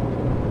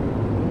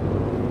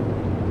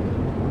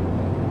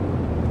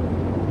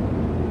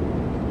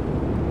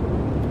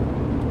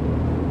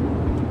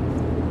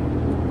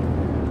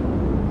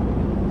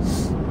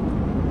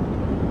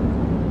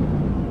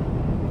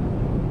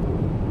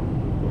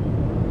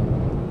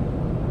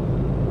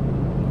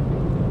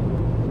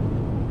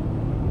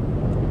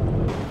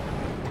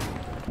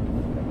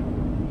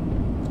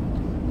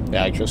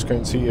 Yeah, I just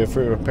couldn't see if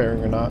we were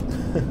repairing or not.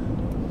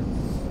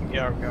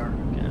 Yeah, I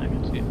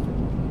can see it.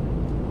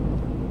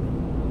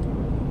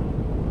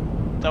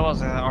 That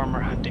was an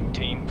armor hunting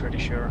team, pretty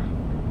sure.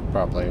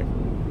 Probably.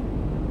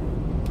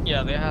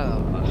 Yeah, they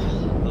have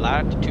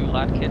two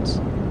LAT kits,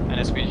 and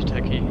a speech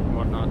techie and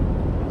whatnot.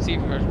 See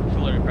if you're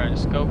fully repaired.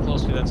 Just go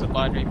close to that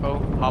supply depot,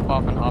 hop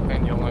off and hop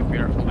in, you'll know if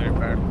you're fully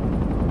repaired.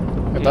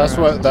 If that's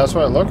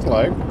what it looked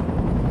like.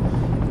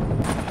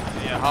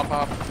 Yeah, hop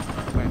off.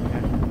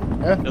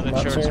 Yeah, does it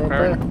not show it's seeing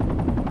repaired?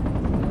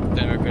 repair.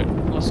 Then we're good.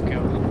 Let's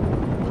go.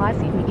 Hi,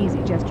 CB Easy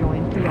just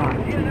joined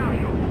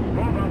PRTA.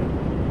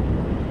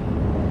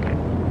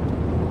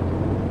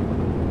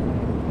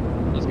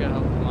 Let's get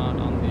help come out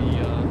on the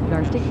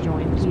Garstick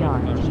joined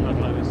PRTA.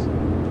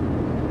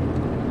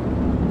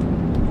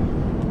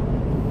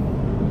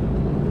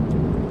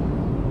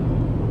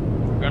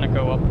 We're gonna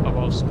go up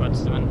above Squad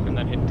 7 and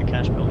then hit the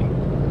cash building.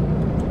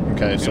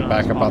 Okay, so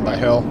back up on the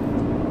hill.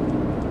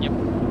 Yep.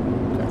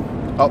 Okay.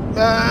 Oh,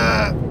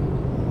 ah!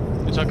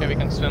 It's okay, we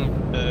can swim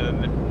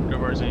the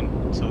rivers in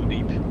so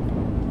deep.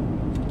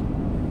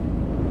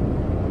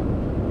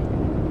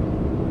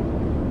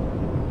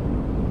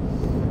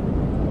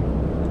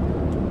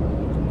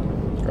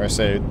 I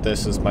say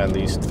this is my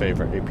least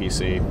favorite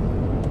APC.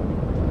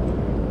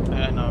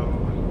 No.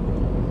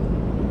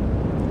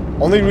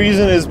 Only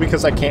reason is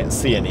because I can't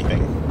see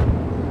anything.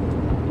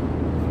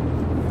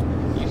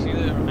 You see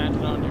the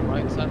antenna on your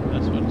right side?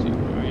 That's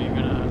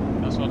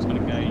what's gonna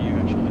guide you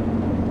actually.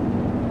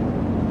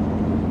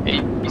 Hey,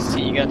 you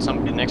see you got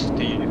something next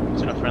to you.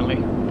 Is it a friendly?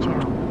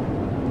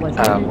 Was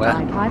where?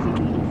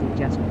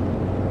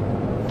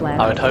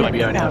 I would hope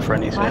you only have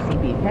friendlies here.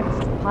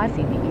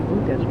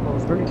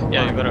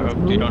 Yeah, you better hope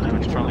you don't have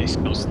any friendly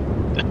skills.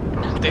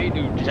 They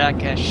do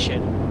jackass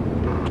shit.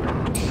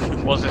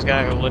 Was this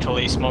guy who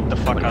literally smoked the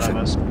fuck out of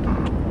us?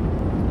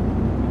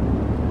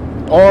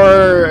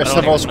 Or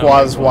several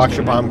squads watch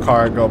a bomb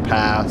car go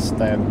past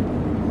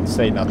and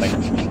say nothing.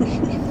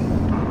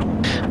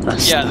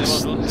 Yeah, there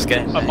was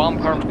a bomb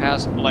car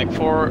passed like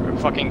 4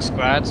 fucking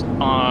squads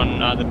on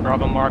the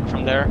Bravo mark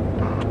from there.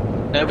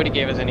 Nobody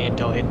gave us any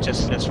intel, it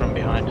just hit us from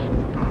behind.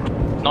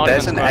 Not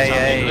There's an squads,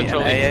 AA,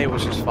 literally. an AA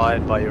was just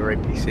fired by your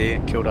APC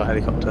and killed our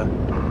helicopter.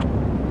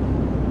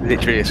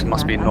 Literally, it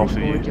must be north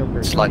of you,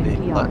 slightly,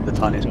 like the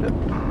tiniest bit.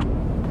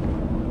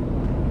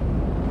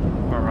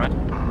 Alright.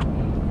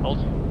 Hold.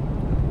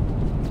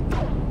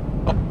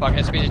 Oh, fuck,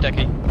 SPG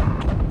techie.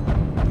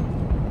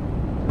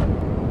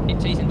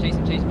 Chase him.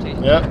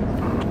 Yeah.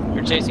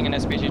 You're chasing an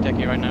SPG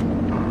techie right now.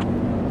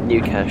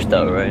 You cashed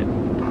though, right?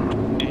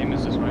 Yeah, he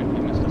missed us right.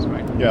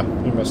 Yeah,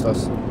 he missed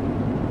us.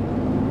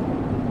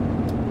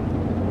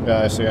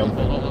 Yeah, I see him.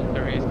 Hold.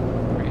 There he is.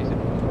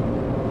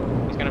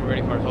 He's gonna be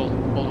ready for it. Hold.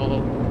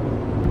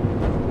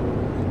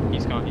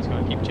 He's gone.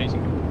 gonna keep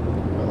chasing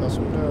him. Well, that's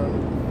what I'm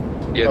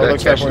doing. Yeah, oh, that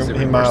looks cache like is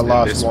he might have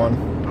lost one.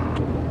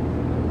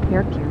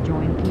 Aircure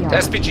joined PR. The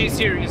SPG is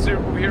here. He's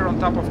over here on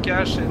top of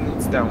cache and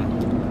it's down.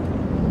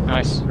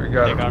 Nice. We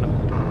got they him. got him.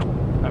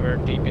 We're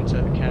deep into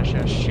the cache.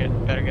 Oh shit.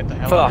 Better get the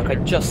hell Fuck, out I of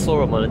here. just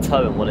saw him on a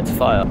tow and wanted to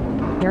fire.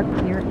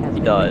 Aircure has He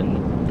been died.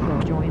 made.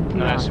 Kill joined PR.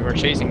 Nice. We're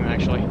chasing him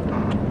actually.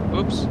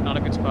 Oops. Not a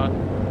good spot.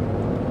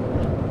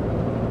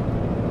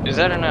 Is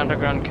that an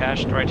underground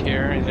cache right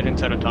here? Is it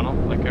inside a tunnel?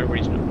 Like a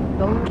regional?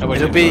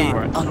 It'll be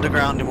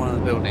underground in one of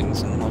the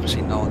buildings, and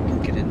obviously no one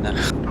can get in there.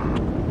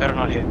 Better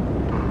not hit.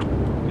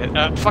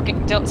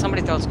 Fucking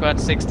somebody tell Squad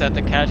 6 that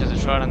the cache is a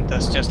shot and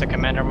that's just a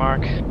commander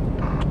mark.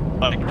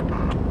 Like,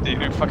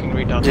 they're fucking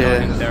retards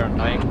in there and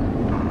dying.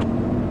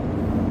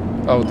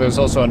 Oh, there's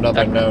also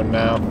another known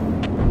now.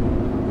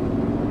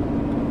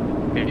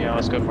 Yeah,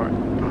 let's go for it.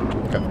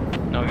 Okay.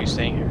 No, you're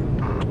staying here.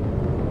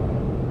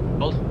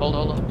 Hold.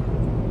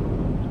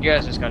 You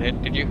guys just got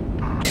hit, did you?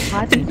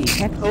 Hot TV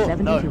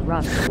X-72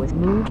 Rust was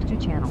moved to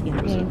channel in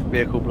game.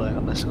 Vehicle blowing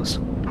up missiles.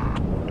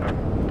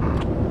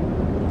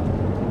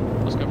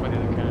 Let's go for the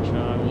other cache.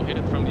 We'll hit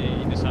it from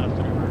the side of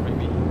the river,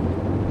 maybe.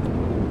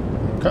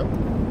 Okay.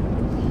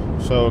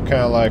 So kind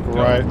of like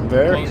right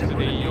there. Close to the...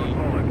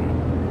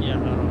 Yeah,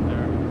 around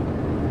there.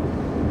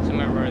 So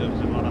remember, there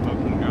was a lot of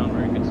open ground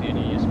where you could see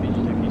any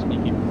SPG tech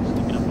sneaking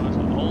up on us.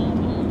 Hold.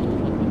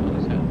 What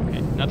is that?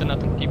 Okay,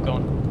 nothing. Keep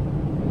going.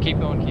 Keep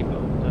going.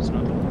 That's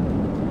nothing.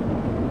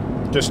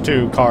 Just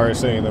two cars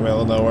sitting in the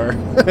middle of nowhere.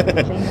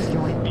 James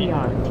joined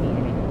PRTA.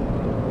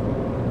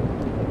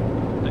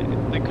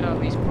 They could at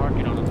least park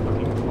it on a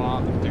fucking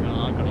fob if they're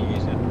not gonna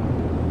use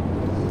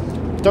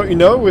it. Don't you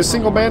know it was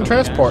single man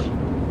transport?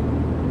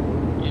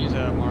 Use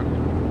a mark.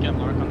 Get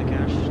mark on the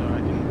cache so I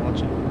can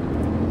watch it.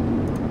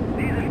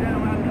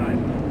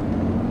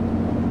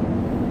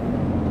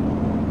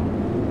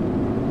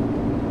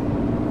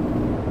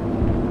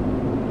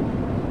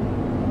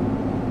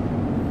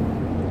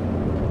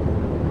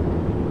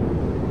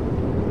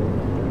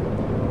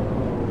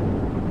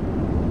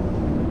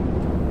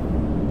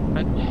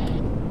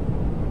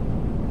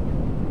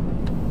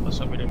 Let's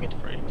hope we don't get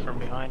sprayed from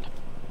behind.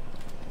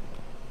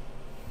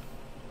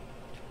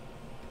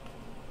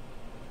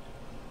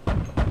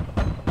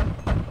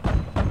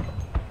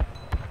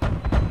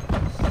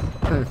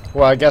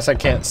 Well, I guess I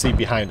can't see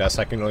behind us.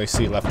 I can only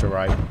see left to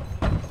right.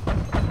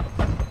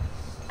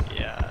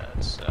 Yeah,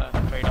 it's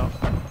trade-off.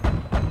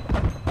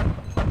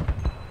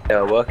 They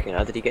were working.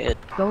 How did he get in?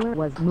 Solar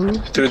was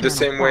moved Through to the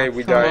channel same way Fox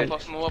we Trot died.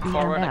 Move up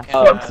forward. I DNF.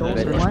 can't. Solar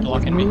They're 1 was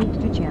blocking me.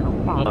 moved to channel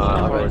Fox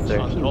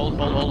Trot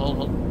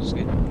Hold. This is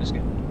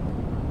good.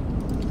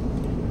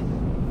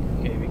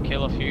 Okay, we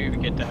kill a few, we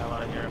get the hell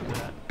out of here after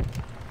that.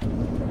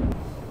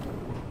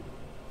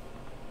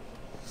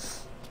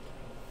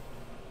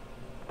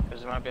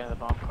 Because there might be another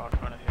bomb car in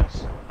front of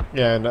us.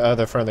 Yeah, and the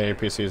other friendly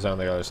APC is on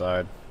the other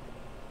side.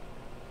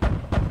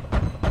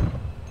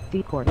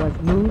 Seaport was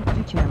moved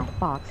to channel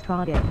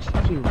Foxtrot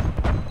HQ.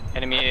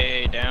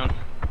 Enemy AA down.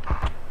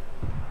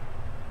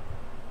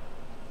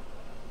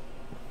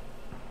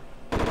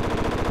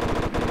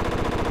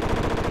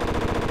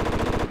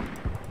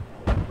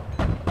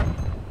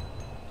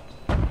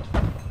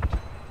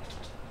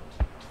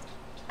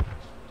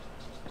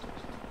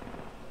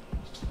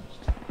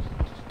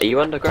 Are you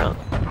underground?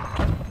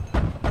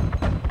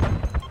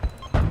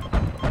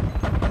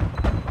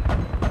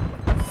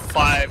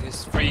 Five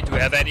is free. Do we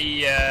have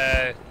any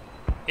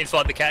info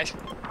on the cache?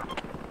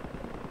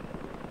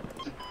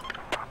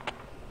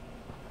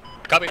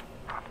 Copy.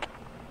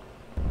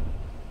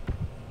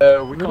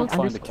 We can't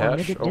find the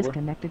cache.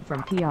 Disconnected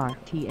from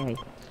PRTA.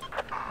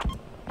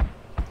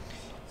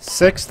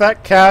 6,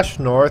 that cache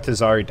north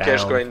is already down.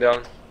 Cache going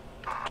down.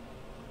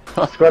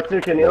 Squad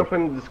 2, can you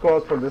open the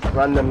squad for this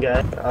random guy?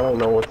 I don't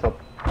know what's up.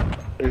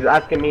 He's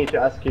asking me to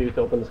ask you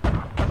to open the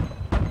squad.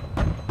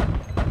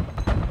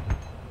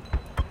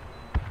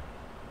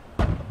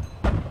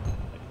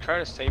 Try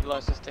to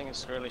stabilize this thing,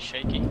 it's really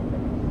shaky.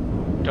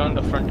 Turn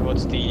the front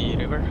towards the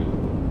river.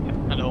 Yep,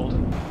 and hold.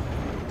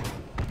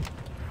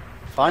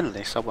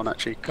 Finally, someone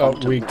actually Oh,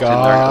 come we to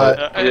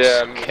got...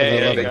 Yeah,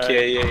 KIA the guy.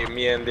 KIA,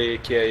 me and the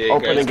KIA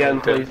Open guys. again,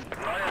 please.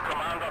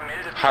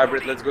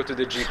 Hybrid, let's go to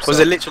the jeep. Was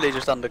it literally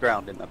just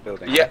underground in that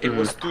building? Yeah, it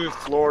was 2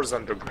 floors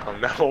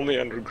underground, not only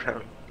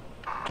underground.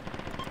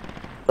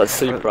 That's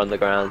super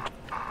underground.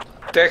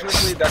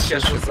 Technically, that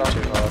cache was on.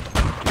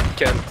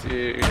 Can't.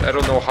 I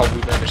don't know how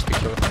we managed to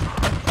kill it.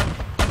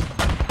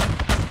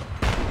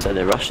 So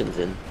the Russians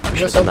in. We Yeah,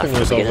 should've done that something from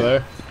was the over beginning.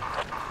 there.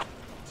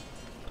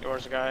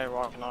 Yours guy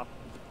walking up.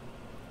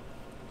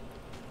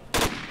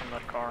 In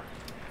that car.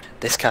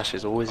 This cache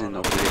is always in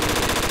a really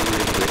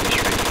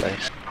strange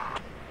place.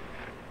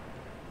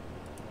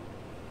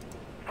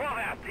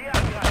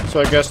 So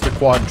I guess the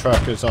quad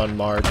truck is on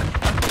mark.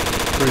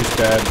 Crew's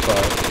dead,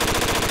 but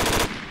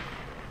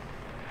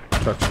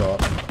truck's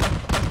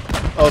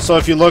off. Oh, so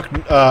if you look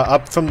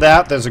up from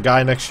that, there's a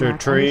guy next to a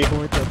tree.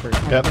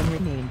 Yep.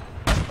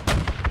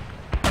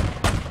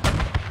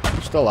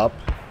 Still up.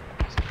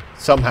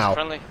 Somehow.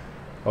 Friendly.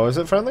 Oh, is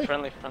it friendly?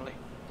 Friendly.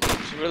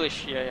 It's really,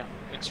 yeah.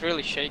 It's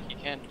really shaky,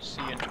 can't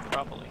see it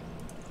properly.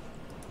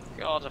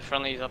 God, the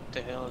friendly's up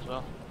the hill as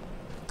well.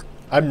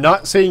 I'm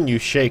not saying you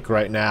shake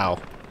right now.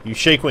 You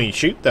shake when you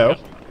shoot, though.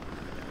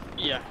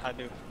 Yeah, I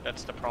do.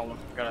 That's the problem.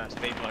 Gotta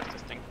stabilize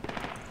this thing.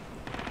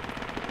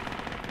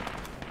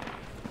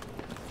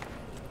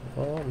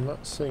 Well, I'm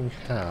not seeing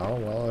how.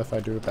 Well, if I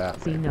do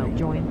that. See no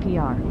join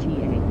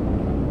PRTA.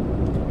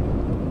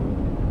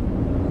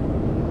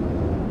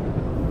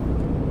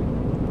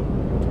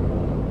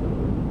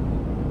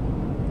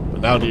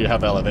 Now do you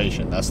have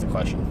elevation? That's the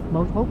question.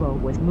 Mohobo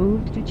was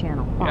moved to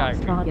channel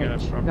Foxtrot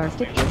H.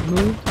 Garstick was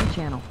moved to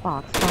channel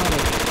Foxtrot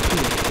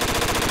H.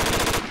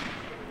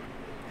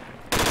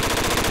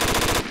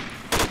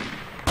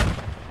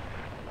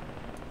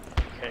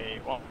 Okay,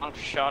 well, one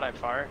shot I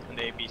fire, and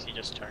the APC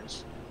just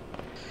turns.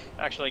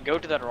 Actually, go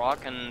to that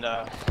rock and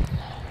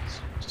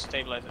just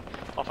stabilize it.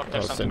 Oh fuck,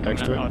 there's something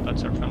coming out. Oh,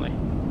 that's our friendly.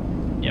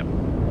 Yep.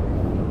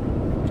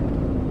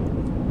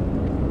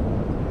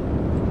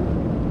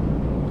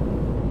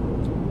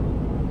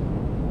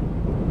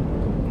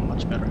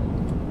 Much better.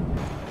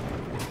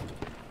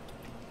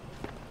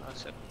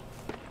 That's it.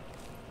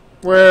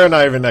 We're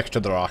not even next to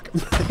the rock.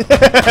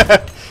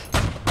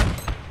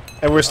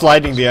 And we're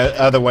sliding the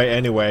other way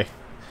anyway.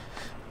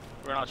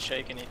 We're not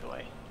shaking either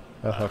way.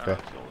 Oh, okay.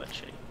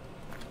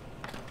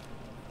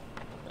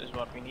 This is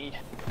what we need.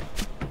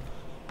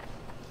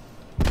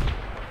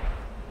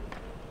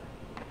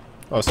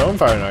 Oh, someone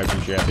fired an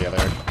RPG at the other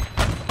end.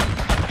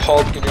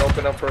 Hold, can you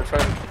open up for a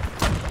friend?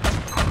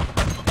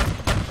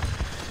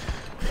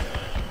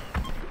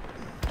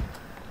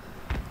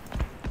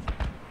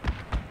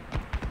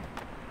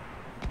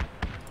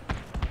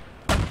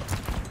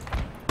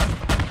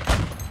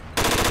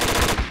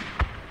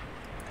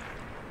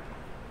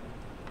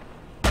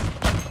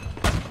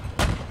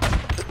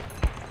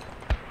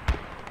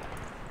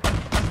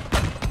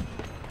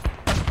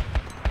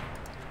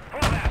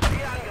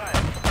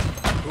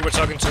 We're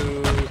talking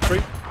to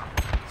 3.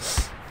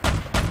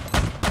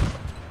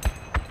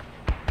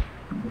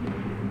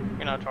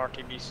 We're gonna to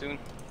RTB soon.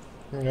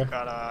 Okay.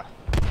 Got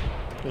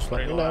just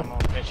let me low know. ammo,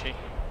 bitchy.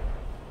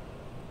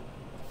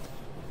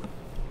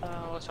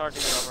 What's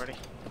RTB already?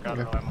 Got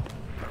Okay. no ammo.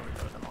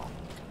 Reload them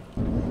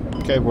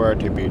all. Okay, where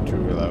RTB to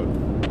reload.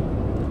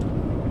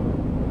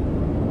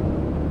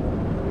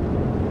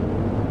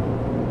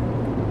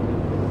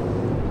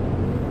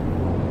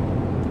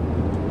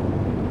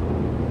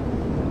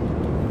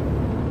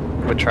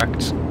 We're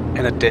tracked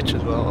in a ditch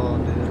as well.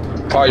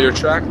 Oh, you're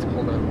tracked?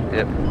 Hold on.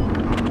 Yep.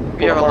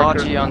 We have a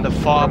Logi on the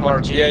fob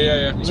on G.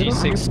 Yeah.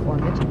 G6.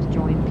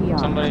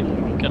 Somebody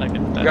gotta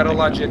get that. Got a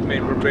Logi at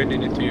main, we're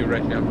bringing it to you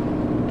right now.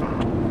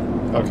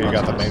 Okay, you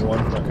got the main one?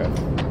 Okay.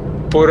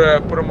 Put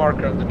a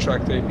marker on the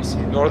track to APC.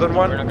 Northern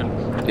one? We're not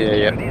gonna...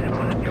 Yeah.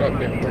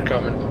 Okay, we're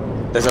coming.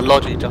 There's a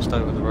Logi just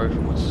over the road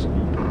from us.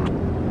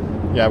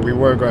 Yeah, we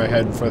were going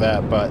ahead for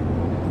that, but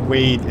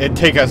it'd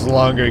take us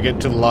longer to get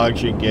to the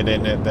logs and get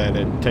in it than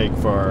it'd take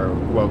for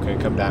Woken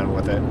to come down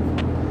with it.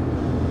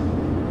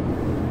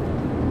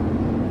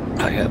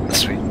 Oh yeah,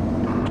 that's sweet.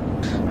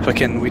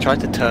 Fucking, we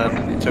tried to turn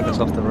and it took us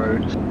off the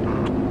road.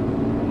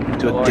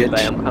 To a ditch.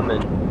 I'm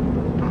coming.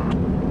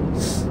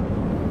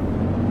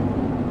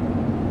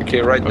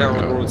 Okay, right now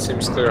the road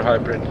seems clear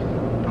hybrid.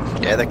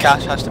 Yeah, the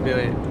cache has to be...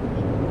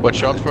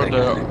 Watch out for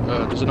the...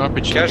 there's an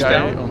RPG Cache guy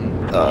down?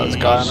 on there's a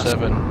guy on us.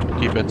 E7.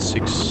 Keep at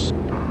 6.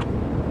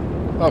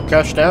 Oh,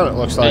 cash down it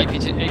looks like.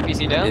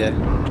 APC down? Yeah.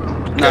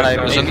 No,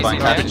 There's an fine.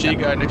 RPG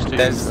guy next to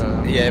There's,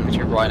 you. yeah, but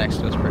you're right next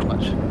to us pretty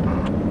much.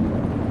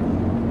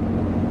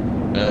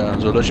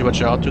 So Logi,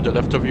 watch out to the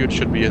left of you, it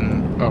should be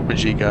an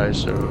RPG guy,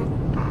 so...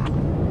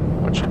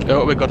 Watch it.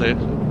 Oh, we got hit.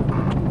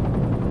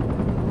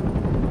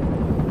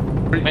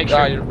 Make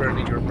sure. You're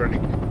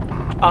burning.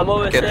 I'm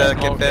almost Get the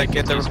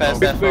repairs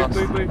there fast.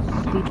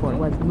 Depot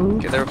was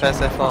moved Get the repairs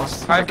there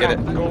fast. I Get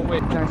it. Go away.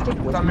 Garstick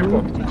was Tell me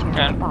moved what. to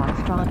channel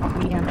Foxtrot.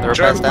 The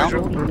repairs down?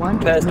 One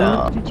was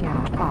moved to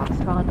channel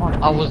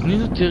Foxtrot. I was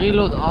needed to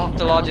reload after. Keep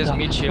the Lodge as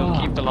meat shield.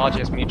 Keep the Lodge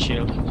as meat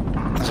shield.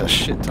 There's a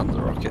shit ton of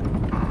the rocket.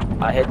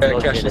 I hit the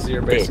Logi Cache in is a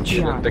here, ditch.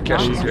 basically. The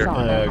cache is here.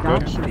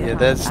 Good. Yeah,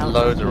 there's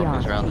loads of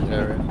rockets around this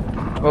area.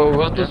 Oh,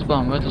 where to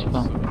spam?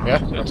 Yeah?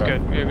 That's Okay.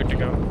 good. We're good to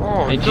go.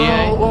 Oh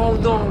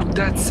AGA. no,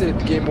 that's it.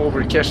 Game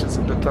over. Cache is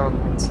in the town.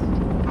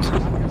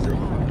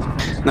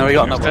 No, we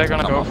got no They're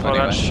gonna go for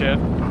that shit.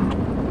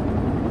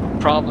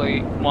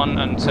 Probably 1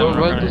 and 7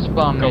 Where are to gonna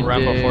spam? go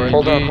Rambo for it.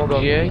 Hold on.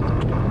 G8?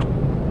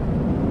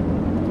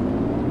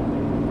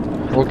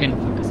 Working.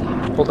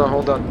 Hold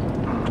on.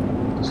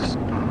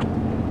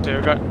 So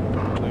you got...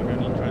 They're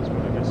gonna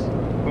transport, I guess.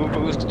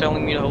 Who's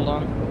telling me to hold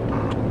on?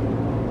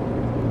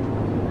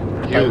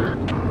 You.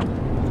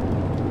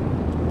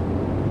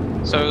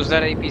 So is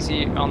that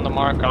APC on the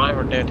mark alive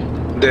or dead?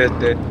 Dead.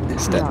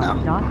 It's dead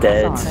now.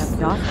 Dead.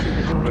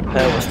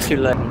 Repair was too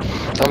late.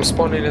 I'm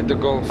spawning at the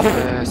Golf 6.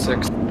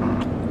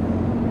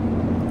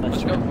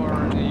 Let's go for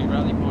the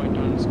rally point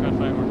on Squad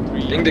 5 or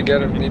 3. I think they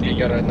got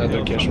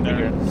another cache over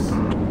here.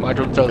 I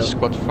don't tell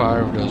Squad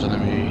 5 there's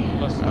enemy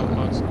Plus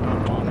Alpha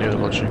Squad 1. near the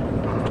Logi.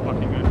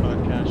 Fucking good for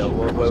that cache.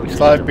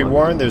 Slide be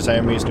warned, there's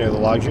enemies near the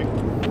logic.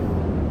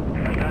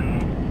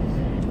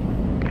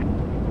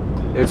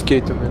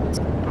 FK 2 minutes.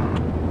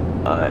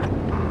 Alright.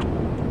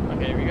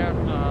 Okay, we got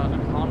a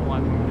convoy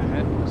moving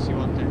ahead. We'll see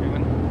what they're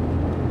doing.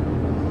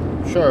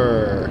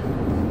 Sure.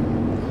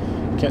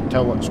 Can't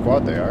tell what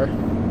squad they are.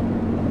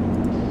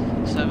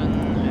 7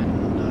 and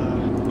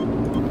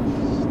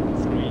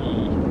 3.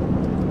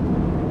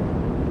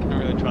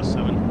 Can't really trust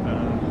 7.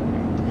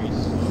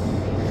 3's.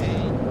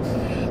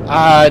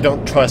 I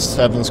don't trust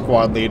 7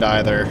 squad lead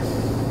either.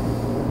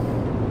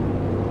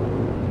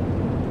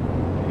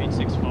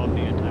 8-6 followed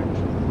the attack.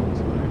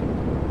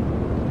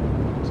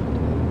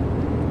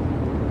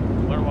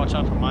 Better watch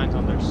out for mines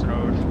on their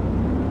road.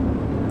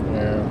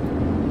 Yeah.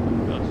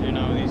 Because you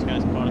know these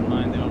guys spotted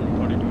mine, they don't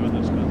report it to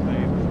others because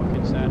they're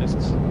fucking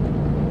sadists.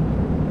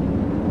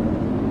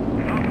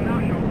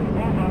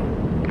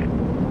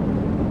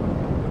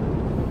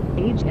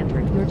 Age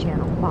entered your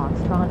channel.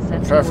 Foxtrot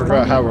sent Try to figure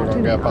out how we're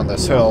gonna get up on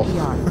this hill. Shoot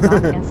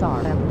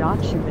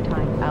the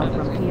time out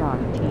from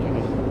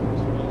PRTA.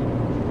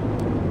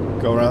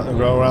 Go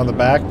around the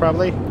back,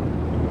 probably.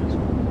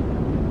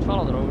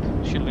 Follow the road.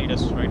 Should lead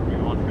us right where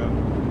we want to go.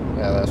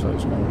 Yeah, that's what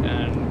it's going.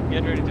 And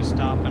get ready to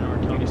stop and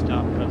artillery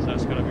stop because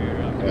that's gonna be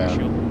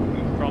crucial.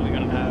 We're probably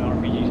gonna have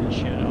RPGs and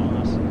shit on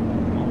us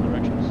from all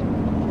directions.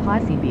 Hi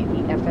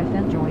CBE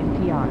FFN joined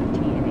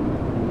PRTA.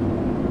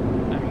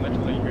 I'm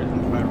literally here in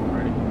the fire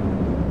already.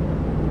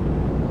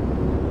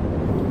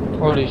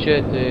 Holy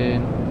shit,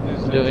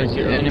 there is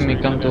enemy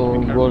come to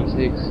Golf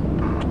 6.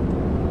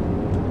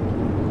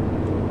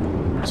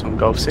 It's on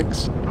Golf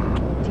 6?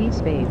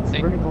 T-Spades,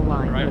 vertical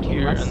line, right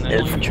here, and then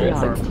infantry,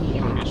 I think. a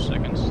few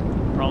seconds.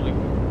 Probably.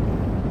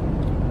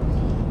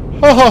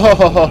 Ho ho ho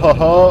ho ho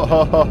ho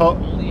ho ho ho.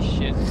 Holy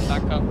shit.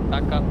 Back up,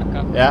 back up, back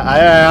up. Yeah, I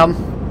am.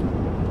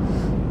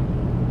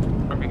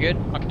 Are we good?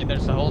 Okay,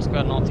 there's a whole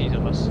squad northeast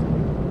of us.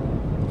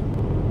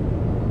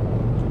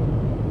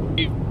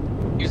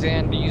 Use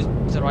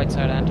the right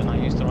side antenna,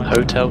 use the right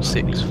Hotel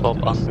side. 6,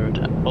 fob under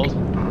attack. Hold.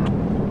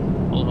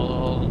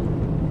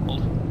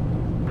 Hold.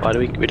 Why do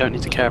we don't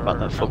need to care about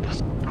that fob?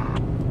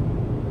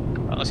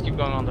 Let's keep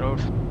going on the road.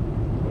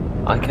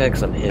 I care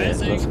because I'm here,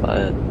 that's about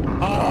it.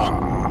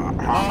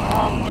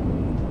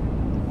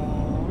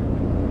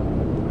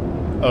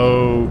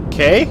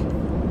 Okay.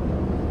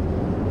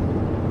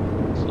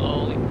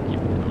 Slowly keep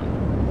it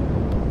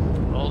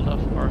going. Hold up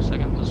for a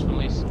second, those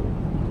friendlies.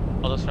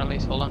 Oh, those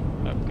friendlies, hold on.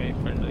 Okay,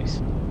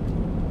 friendlies.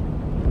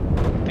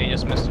 They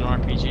just missed an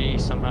RPG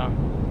somehow.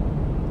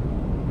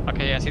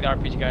 Okay, yeah, I see the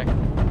RPG guy.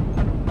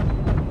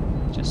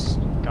 Just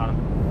got him.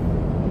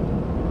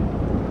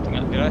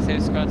 Did I say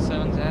Squad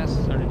 7's ass,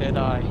 or did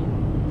I?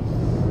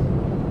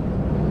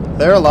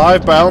 They're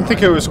alive, but I don't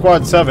think it was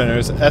Squad 7, it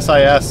was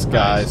SIS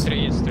guys.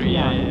 It's 3,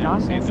 yeah.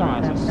 Save the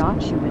masses.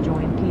 Shoot to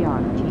join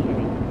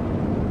PRTA.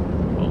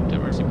 Well, they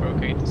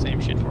reciprocate the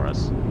same shit for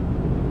us.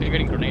 They're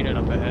getting grenaded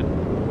up ahead.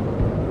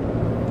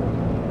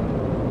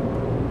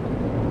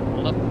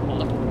 Hold up.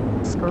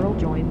 Skrull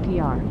joined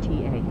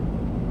PRTA.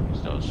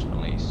 Use those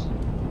friendlies.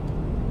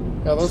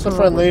 Yeah, those are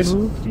friendlies.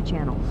 Move to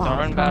channel.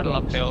 They're in battle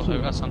uphill, so we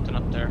got something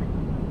up there.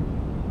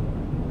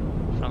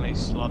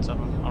 Friendlies, lots of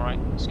them. Alright,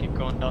 let's keep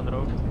going down the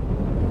road.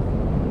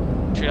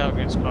 Should have a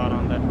good spot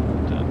on that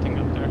thing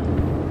up there.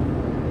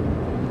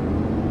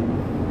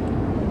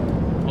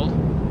 Hold.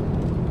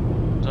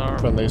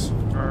 Friendlies.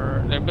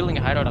 They're building a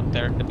hideout up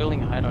there. They're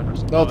building a hideout or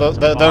something. No,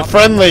 they're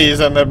friendlies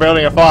and they're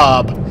building a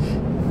fob.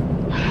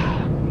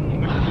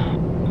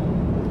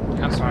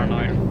 I'm sorry,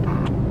 annoyed.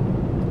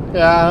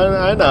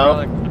 Yeah, I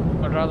know.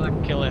 I'd rather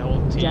kill a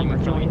whole team or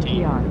kill a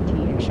team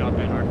get shot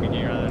by an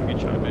RPG rather than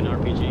get shot by an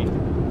RPG,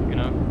 you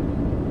know?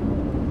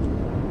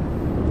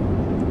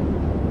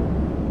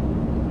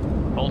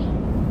 Hold.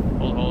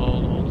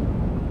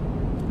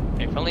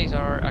 Okay, friendlies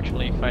are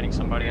actually fighting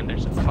somebody and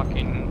there's a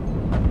fucking...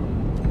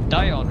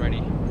 Die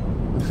already.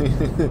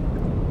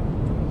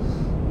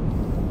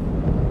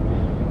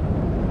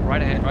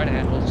 Right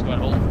ahead, hold squad,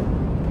 hold.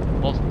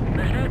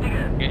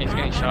 Yeah, he's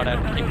getting shot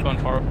at, keep going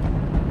forward.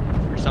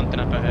 There's something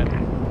up ahead.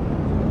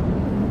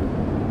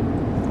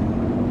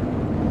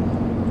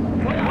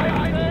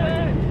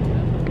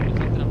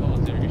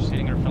 You're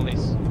shooting our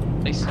friendlies.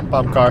 Please.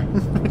 Bomb car.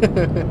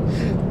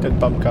 Dead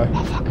bomb car.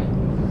 Oh fuck.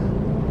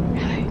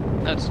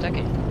 No, it's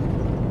stacking.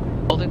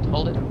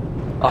 Hold it.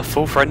 Our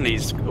full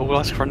friendlies, all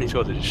us friendlies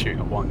got to just shoot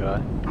at one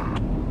guy.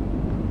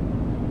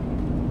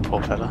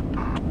 Poor fella.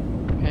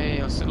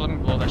 Okay, let me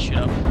blow that shit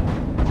up.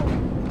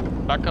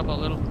 Back up a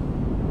little.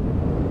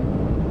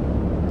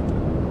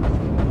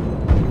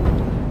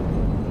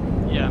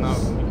 Yeah, no,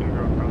 we can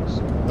go across.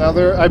 Now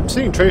I'm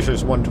seeing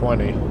tracers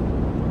 120.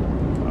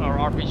 Our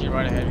RPG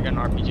right ahead, we got an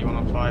RPG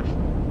 105.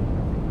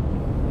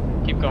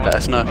 Keep going. Let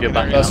us know if you're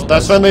back.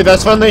 That's friendly.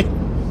 Really?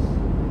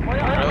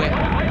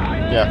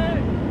 Yeah.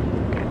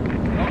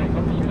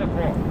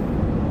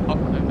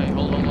 Okay,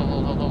 hold.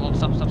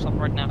 Stop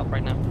right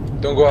now.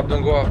 Don't go up.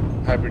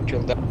 Hybrid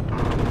killed that.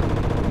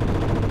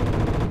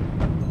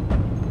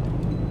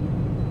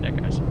 That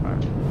guy's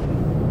fired.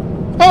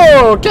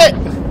 Okay.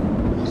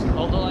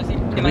 Hold on, I see.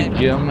 every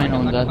German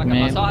on that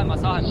map so Don't move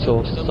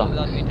sucks.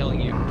 without me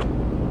telling you.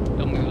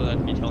 Don't move without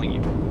me telling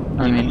you.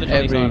 I mean,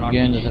 Literally every saw an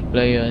game RPG. that I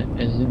play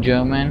is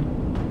German.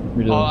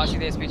 We Oh, I lose. see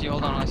the SPG.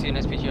 Hold on, I see an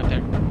SPG up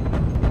there.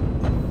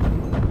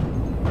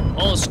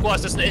 All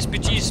squads, that's the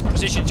SPG's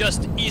position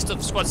just east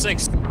of squad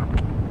 6.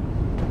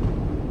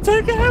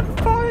 Taking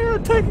heavy fire,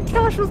 taking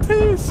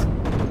casualties.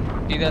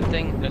 See that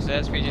thing? There's the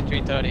SPG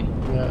 330.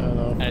 Yeah, I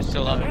know. And it's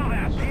still up.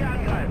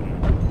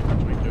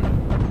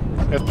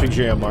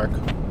 FPG on mark.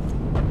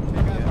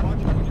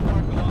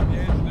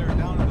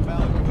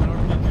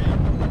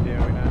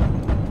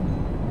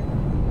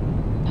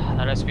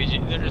 That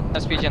SPG, there's an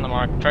SPG on the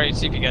mark. Try to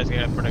see if you guys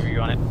get a point of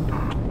view on it.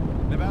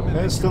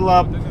 It's still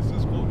up.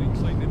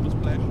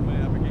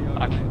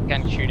 I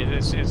can't shoot it.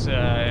 It's a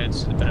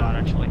bit out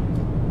actually.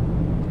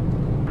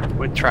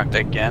 We're tracked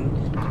again.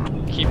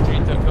 Keep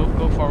 330.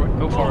 Go forward.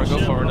 Go forward. Go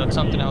forward. That's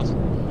something else.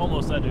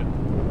 Almost at you.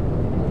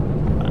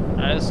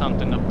 That is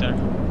something up there.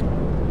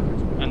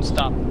 And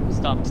stop.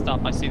 Stop.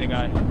 Stop. I see the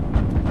guy.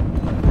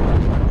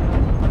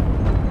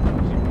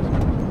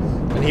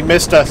 And he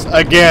missed us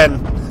again.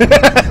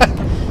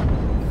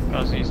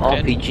 Because he's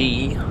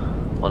RPG.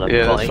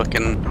 Yeah, those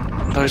fucking...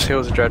 Those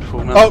hills are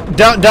dreadful, man. Oh,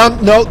 down,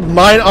 no,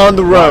 mine on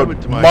the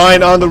road.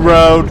 Mine on the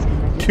road.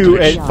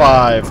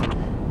 285.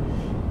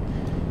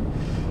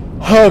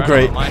 Oh,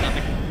 great.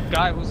 The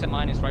guy who said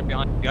mine is right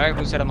behind you. The guy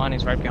who said mine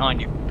is right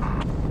behind you.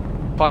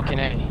 Fucking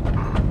A.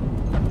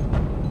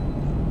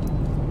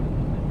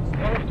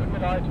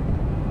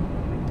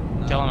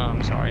 Tell him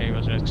I'm sorry, it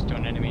was next to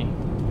an enemy.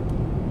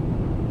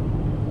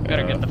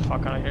 Better get the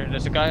fuck out of here.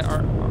 There's a guy,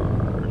 or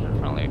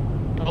friendly.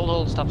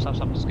 Hold, stop. This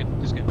is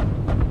good.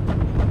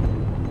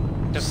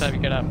 Just have you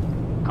get a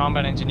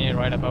combat engineer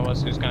right above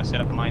us who's gonna set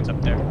up the mines up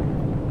there.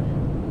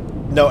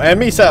 No,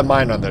 enemy set a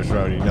mine on this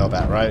road, you know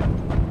that, right?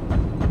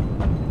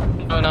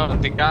 No,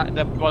 the guy,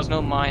 there was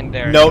no mine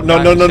there. No,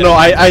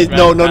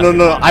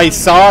 I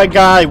saw a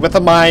guy with a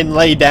mine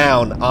lay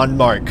down on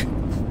mark.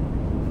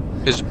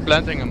 He's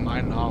planting a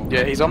mine now.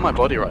 Yeah, he's on my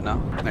body right now,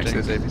 next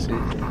to this APC.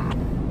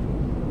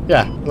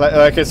 Yeah,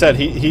 like I said,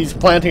 he's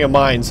planting a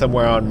mine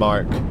somewhere on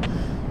mark.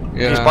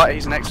 Yeah.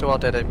 He's next to our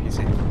dead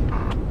APC.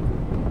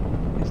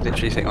 He's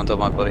literally sitting on top of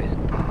my body.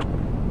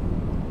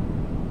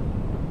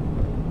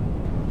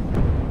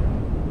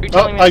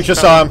 Oh, I just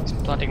saw him.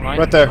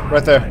 Right there.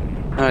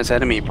 No, it's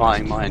enemy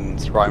planting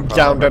mines right in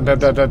front of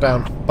us.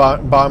 Down.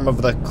 Bottom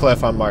of the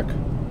cliff on mark.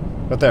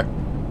 Right there.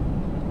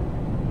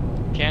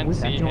 Can't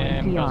see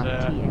him because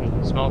of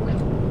smoke.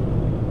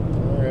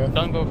 Oh, yeah.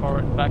 Don't go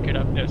forward, back it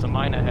up, there's a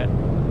mine ahead.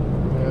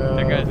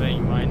 That guy's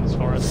laying mines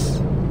for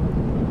us.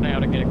 I ought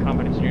to get a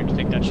combat engineer to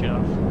take that shit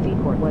off.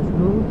 Was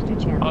moved to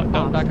channel. Oh,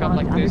 don't back up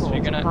like this,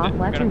 we're gonna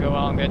go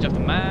on the edge of the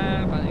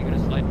map and you're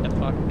gonna slide the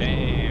fuck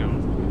down.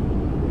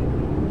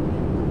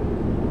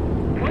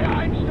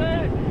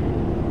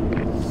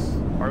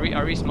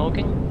 Are we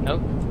smoking? No?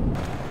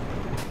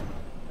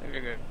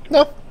 We're good.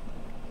 No.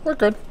 We're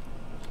good.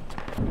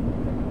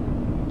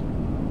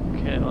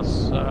 Okay,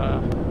 let's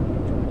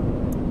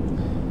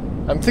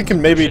I'm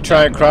thinking maybe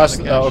try and cross.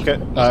 Oh, okay.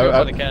 Let's go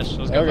for the cache.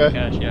 Let's go for the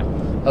cache, yeah.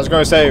 I was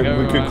going to say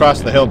we could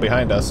cross the hill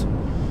behind us.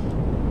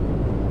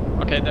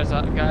 Okay, there's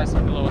guys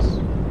below us.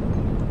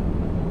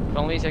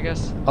 Friendlies, I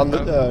guess. On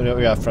the no,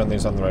 yeah,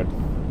 friendlies on the road.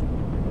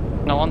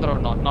 No, on the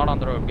road, not on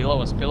the road.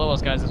 Below us,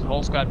 guys. There's a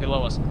whole squad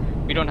below us.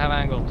 We don't have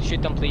angle.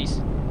 Shoot them,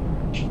 please.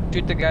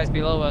 Shoot the guys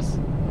below us.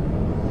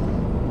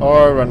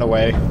 Or run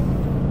away.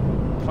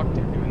 Fuck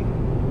they're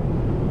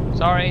doing.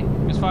 Sorry,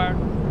 misfire.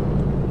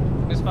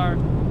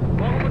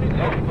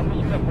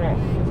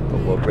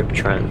 What rip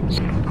trans?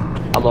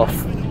 I'm off.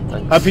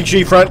 Thanks.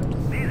 RPG front.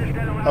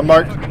 I'm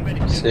marked.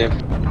 See him.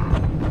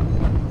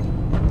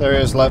 There he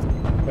is, left.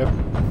 Yep.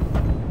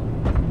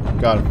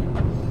 Got him.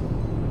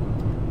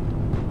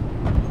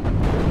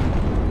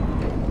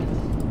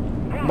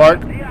 Mark.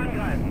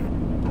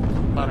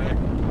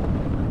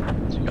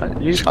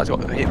 You guys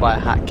got hit by a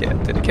hack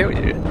kit. Did it kill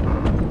you?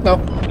 No.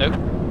 Nope.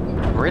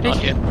 Really?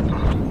 Not yet.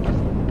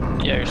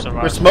 Yeah, you're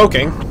surviving. We're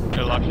smoking.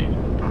 You're lucky.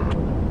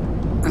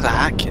 There's a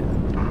hack kit.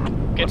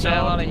 Get the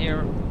hell out of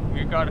here.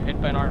 We got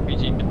hit by an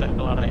RPG. Get the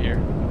hell out of here.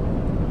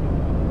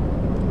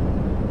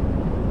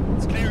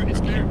 It's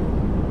clear.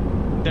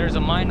 There's a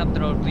mine up the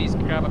road. Please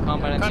grab a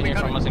combat engineer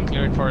from us and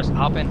clear it for us.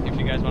 Hop in if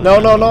you guys want.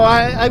 No.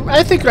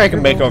 I think I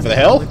can make over the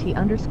hill.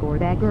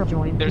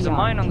 There's a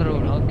mine on the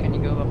road. How can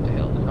you go up the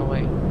hill? There's no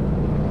way.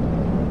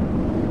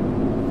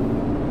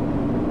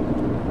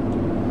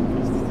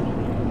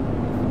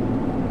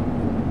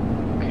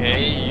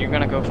 Okay, you're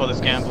gonna go for this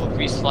gamble. If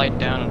we slide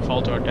down and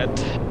fall to our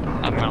death,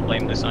 I'm gonna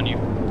blame this on you.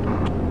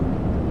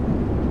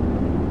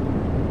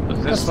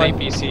 This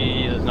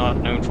APC is not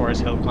known for its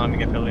hill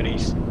climbing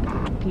abilities.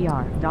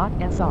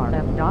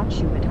 PR.SRF.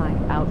 Shoot a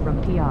time out from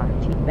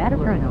PRT.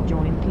 Veterano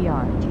join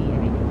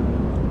PRTA.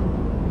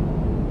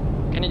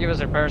 Can you give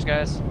us repairs,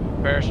 guys?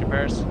 Repairs. We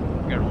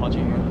got a lot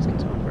here. Let's get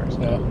some repairs.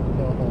 Yeah.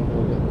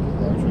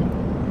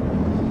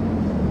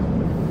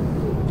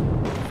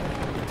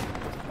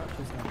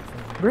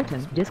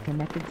 Britain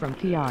disconnected from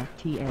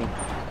PRTA.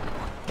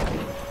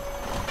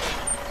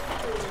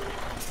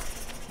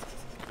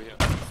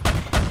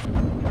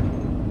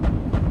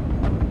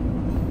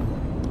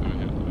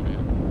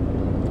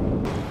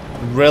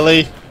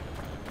 really?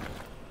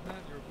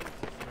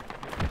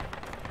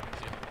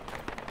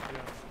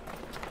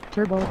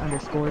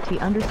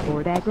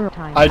 Turbo_T_dagger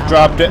time. I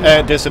dropped it and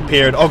it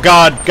disappeared. Oh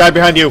god, guy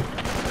behind you.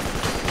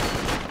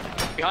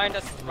 Behind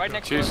us, right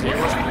next to us. Right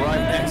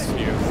next to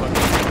you.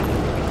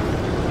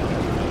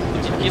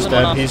 He's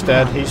dead, he's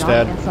dead, he's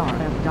dead. Drop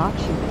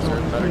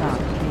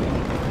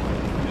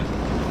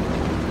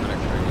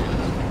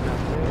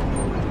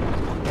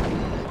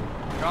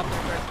the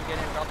first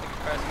beginning, drop the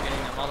first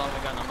beginning. I'm not on the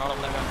gun, I'm not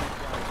on the gun.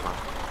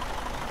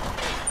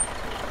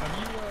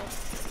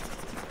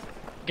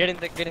 Get in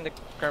the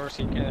driver's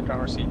seat, get in the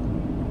driver's seat.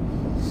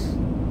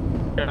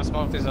 We're gonna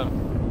smoke this up.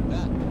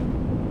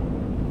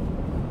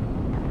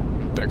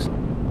 Thanks.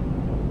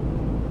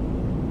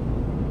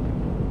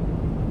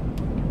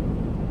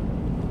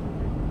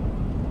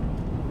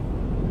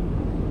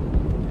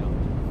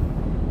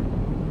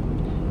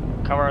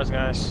 Cover us,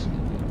 guys.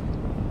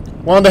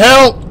 One to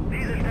help!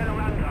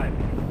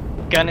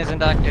 Gun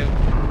isn't active.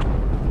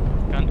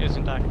 Gun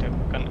isn't active.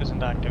 Gun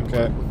isn't active.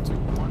 Okay.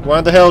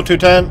 One to hill,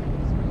 210.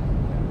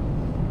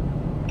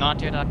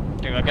 Not yet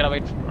active. I gotta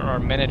wait for a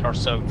minute or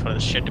so for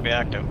this shit to be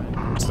active.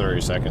 It's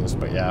 30 seconds,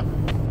 but yeah.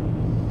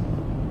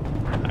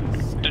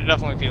 It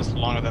definitely feels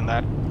longer than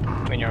that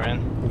when you're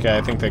in. Okay,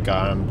 I think they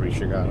got him. Pretty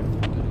sure got him.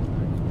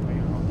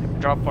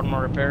 Drop one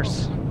more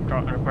repairs.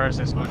 Drop repairs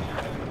this one.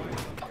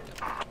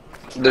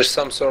 There's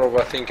some sort of,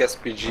 I think,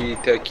 SPG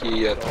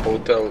techie at a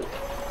hotel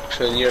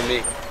actually near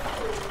me.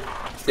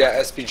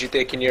 Yeah, SPG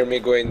techie near me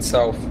going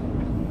south.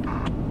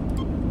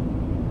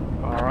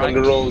 Alright. On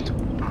the road.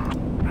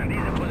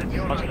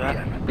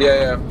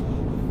 Yeah.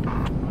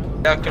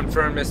 Yeah,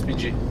 confirm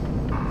SPG.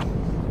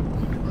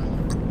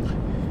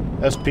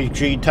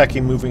 SPG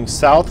techie moving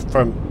south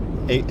from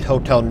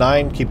Hotel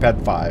 9,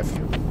 keypad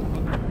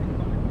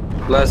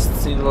 5. Last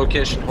seen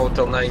location,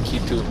 Hotel 9, key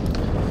 2.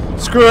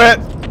 Screw it!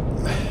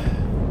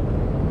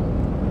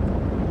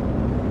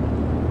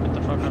 Get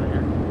the fuck out of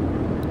here.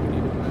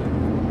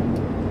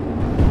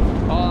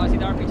 Oh, I see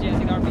the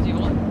RPG,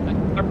 hold on.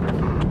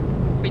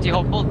 RPG,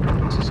 hold.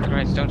 Jesus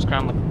Christ, don't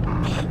scramble.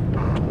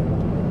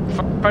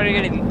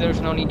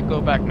 There's no need to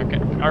go back. Okay.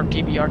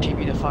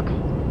 RTB, the fuck.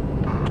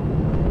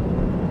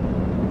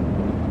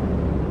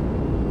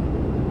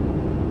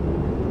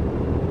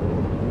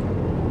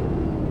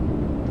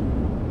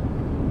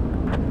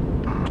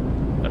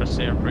 Let us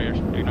say our prayers.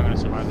 You're not gonna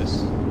survive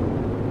this.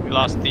 We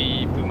lost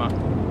the Puma.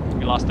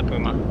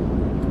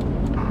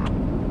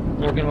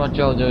 You can watch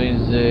out, there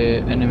is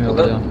enemy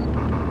over there.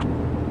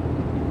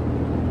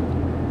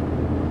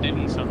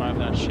 Didn't survive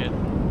that shit.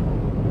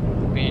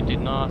 We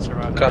did not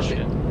survive that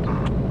shit.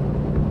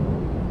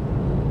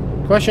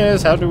 Question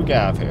is, how do we get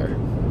out of here?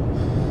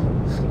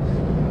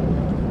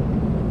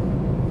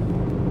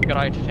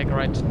 Take a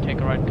right,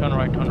 turn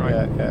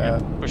right. Yeah.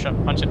 Push up,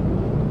 punch it.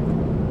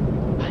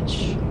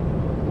 Punch.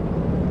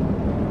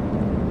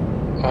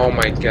 Oh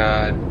my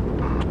god.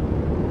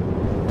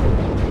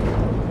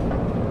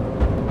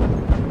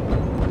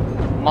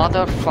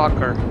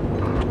 Motherfucker.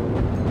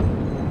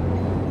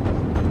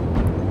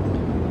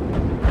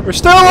 We're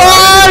still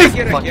alive!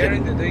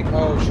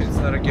 Oh shit, it's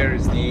not a Gary,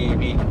 it's the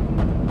EV.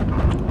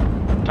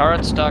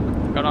 Turret stuck,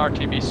 got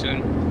RTB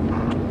soon.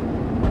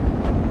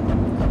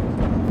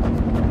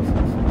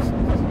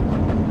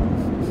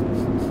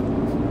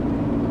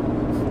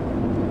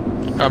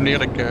 I'm near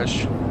the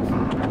cache.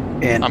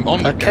 I'm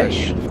on the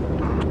cache.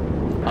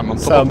 I'm on top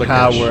Somehow of the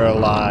cache. we're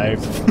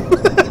alive.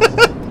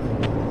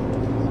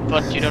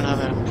 But you don't have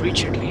a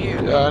breacher, do you?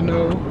 Yeah, I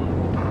know.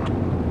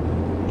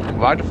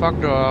 Why the fuck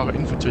do our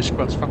infantry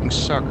squads fucking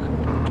suck?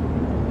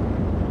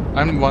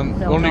 I'm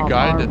only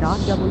guy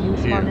that's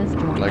here,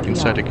 like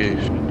inside the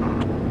cave.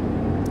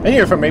 And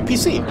you're from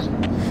APC.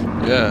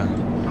 Yeah.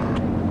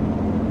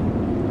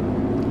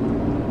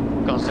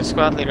 Because the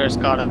squad leader's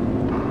gotta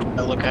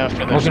look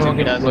after those two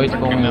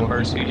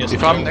members who just.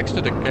 If I'm next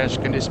to the cache,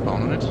 can they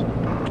spawn on it?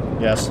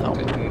 Yes. No.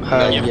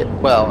 Yeah,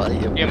 well,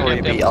 it'll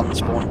probably be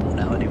unspawnable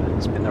now anyway.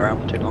 It's been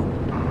around for too long.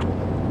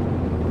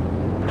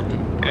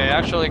 Okay,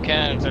 actually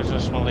can if there's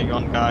just only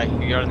one guy.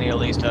 You gotta need at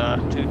least 2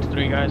 to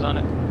 3 guys on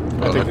it.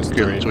 Well, I think it's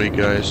 3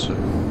 guys.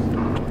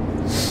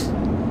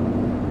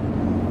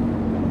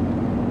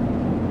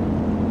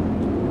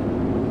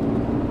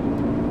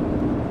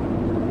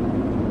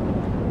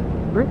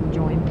 Britain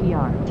joined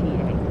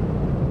PRTA.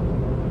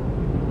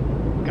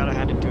 Gotta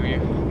hand it to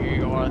you.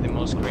 You are the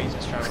most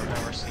craziest driver I've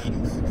ever seen.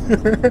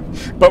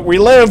 But we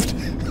lived!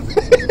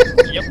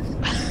 Yep.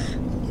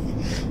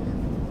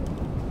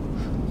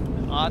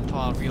 I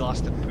thought we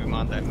lost the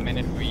Puma the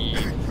minute we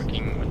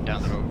freaking went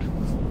down the road.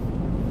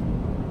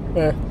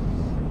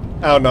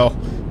 I don't know.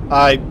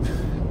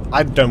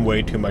 I've done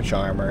way too much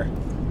armor.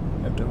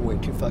 I've done way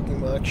too fucking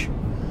much.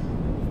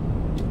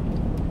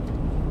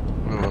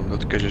 Well,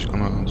 that cache is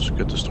gonna just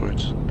get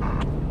destroyed.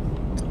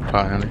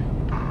 Finally.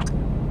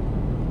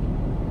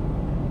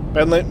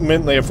 But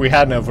mentally, if we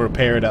hadn't have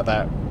repaired at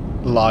that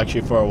lodge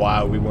for a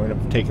while, we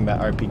wouldn't have taken that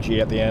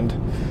RPG at the end.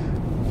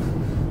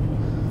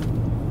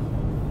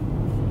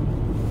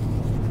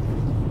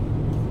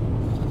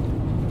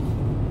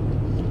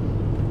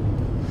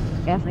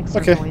 Ethics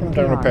Okay, are going I'm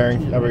done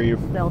repairing. How about you?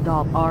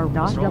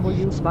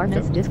 L.R.W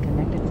Spartan's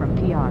disconnected from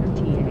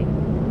PRTA.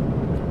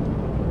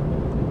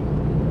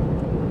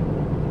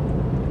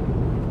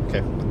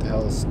 Okay, what the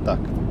hell is stuck?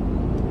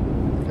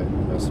 Okay,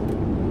 yes.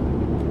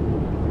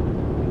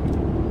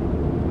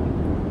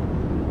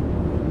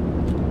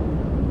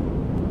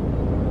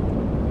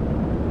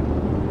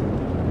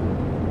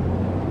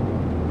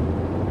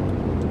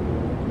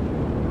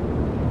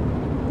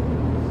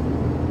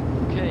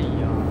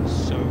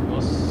 So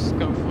let's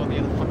go for the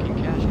other fucking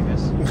cache, I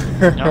guess.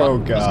 Oh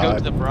god. Let's go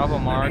to the Bravo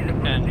mark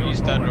and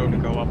use that road to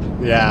go up.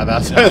 Yeah,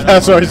 that's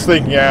what I was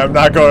thinking. Yeah, I'm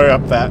not going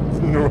up that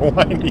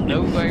windy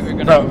No way we're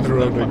gonna mountain go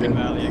road to the fucking again.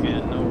 valley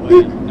again. No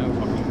way. No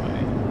fucking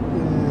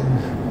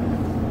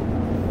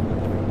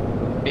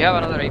way. We have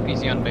another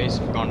APC on base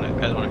if you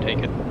guys want to take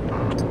it.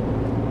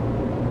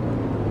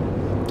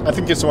 I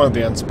think it's one of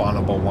the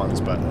unspawnable ones,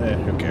 but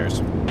who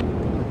cares?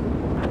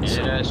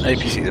 Yeah,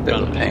 APC is a bit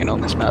of a pain on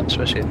this map,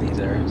 especially in these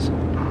areas.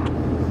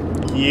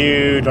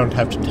 You don't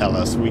have to tell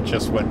us. We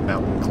just went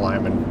mountain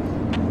climbing.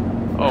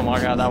 Oh my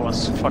god, that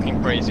was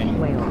fucking crazy.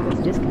 Whale was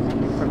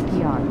disconnected from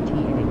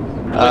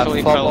PRTA.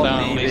 Literally fell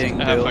down at least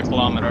half a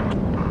kilometer.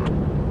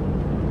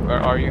 Where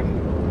are you?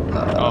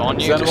 On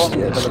you? Just,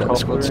 yeah,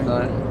 squad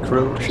tonight.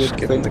 Crew, just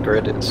given the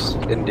grid, it's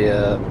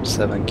India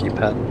 7,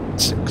 keypad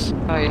 6.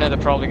 Oh, you know they're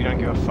probably gonna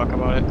give a fuck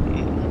about it.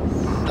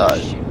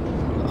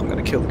 I'm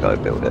gonna kill the guy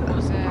who built it.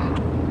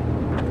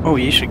 Oh,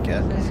 you should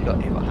get. You got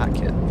a hack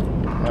kit.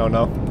 I don't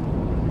know.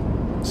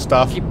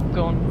 Stuff. Keep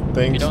going.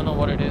 Things. If you don't know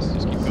what it is,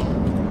 just keep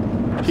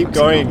going. Keep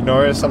going,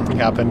 ignore it, something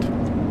happened.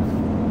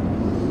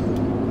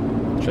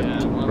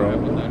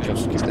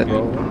 Just keep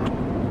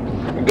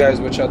rolling. Guys,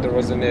 watch out, there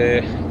was an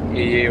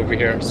AA over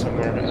here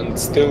somewhere, and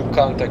still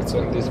contacts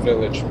on this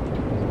village.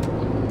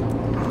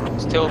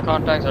 Still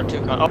contacts or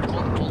 2 contacts?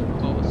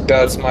 Close.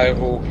 That's my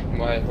hope,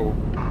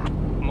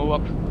 Move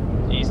up.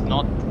 East,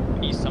 not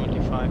east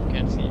 75,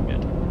 can't see him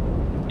yet.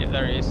 Yeah,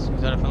 there he is.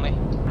 Is that a friendly?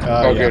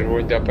 Okay, yeah.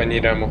 we're up, I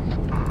need ammo.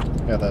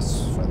 Yeah,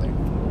 that's friendly.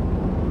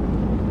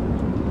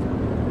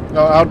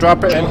 No, I'll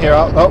drop it in here.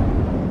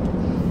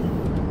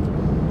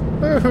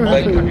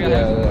 Like,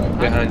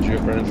 behind you,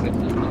 apparently.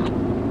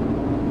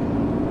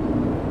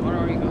 Where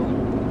are you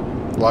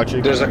going?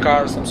 Logic. There's a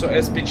car, some sort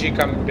of SPG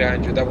coming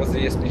behind you. That was the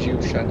SPG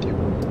who shot you.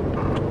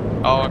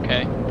 Oh,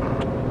 okay.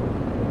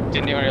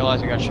 Didn't even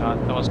realize you got shot.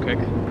 That was quick.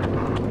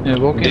 Yeah,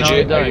 walking Did out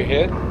you? die. Are you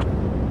hit?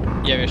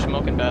 Yeah, we're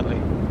smoking badly.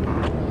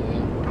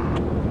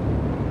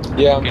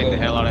 Yeah, I'm Get the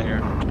hell out of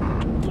here.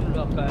 Good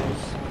luck, guys.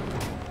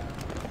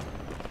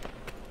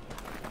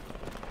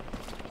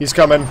 He's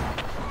coming.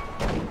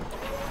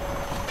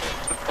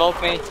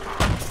 Help me.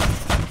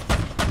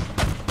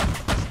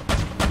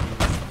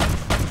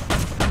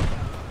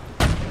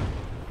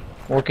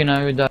 Walking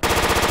out you die.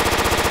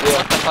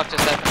 What the fuck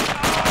just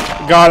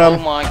happened? Got him.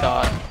 Oh my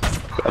god.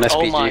 Got an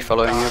SPG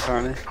following you,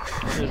 apparently.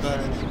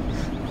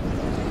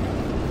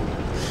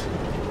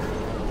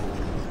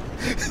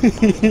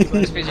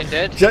 SPG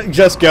dead?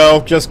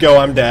 Just go,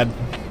 I'm dead.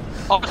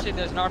 Obviously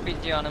there's an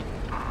RPG on him.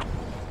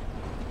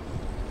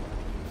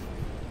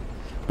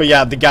 But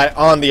yeah, the guy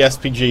on the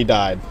SPG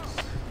died.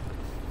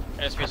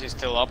 SPG's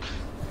still up.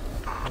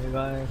 Hey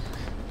guys.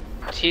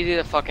 He did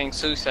a fucking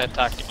suicide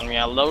tactic on me.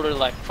 I loaded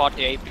like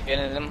 48 in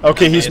him.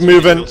 Okay, he's SPG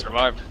moving. still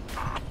survived.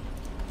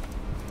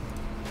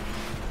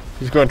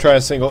 He's going to try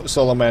a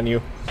solo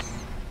menu.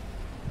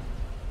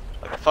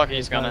 Like the fuck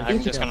he's gonna,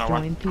 I'm just gonna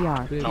run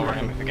PR. over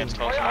him if he gets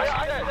close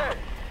enough.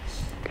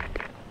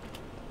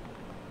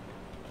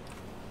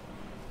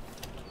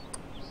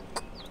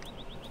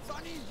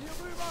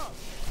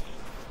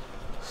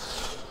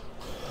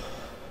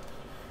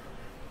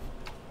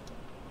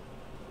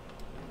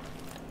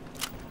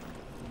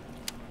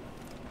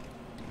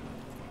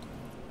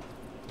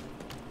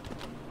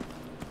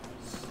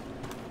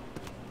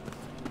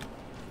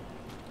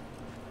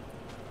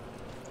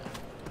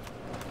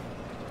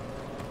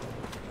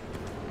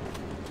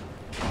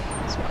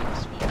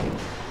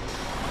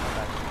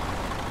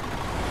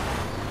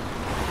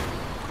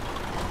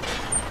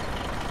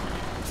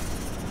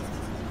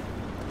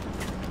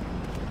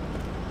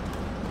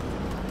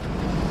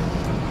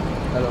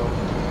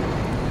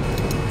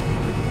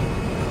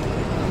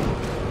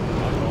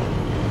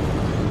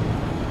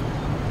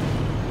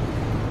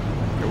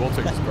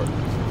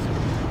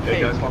 Hey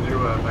guys, can you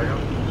back up?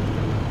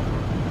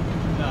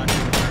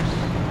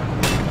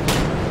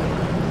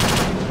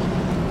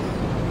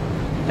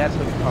 That's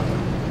what we're talking.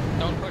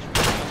 Don't push me,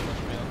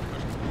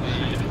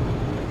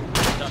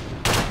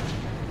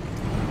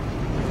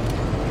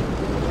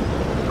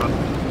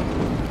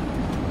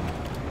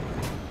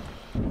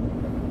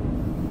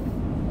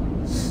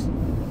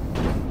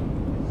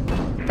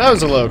 That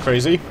was a little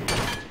crazy.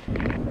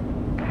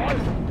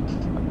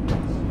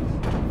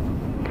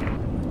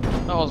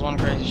 That was one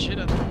crazy shit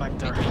back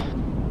there.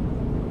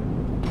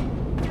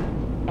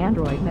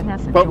 Android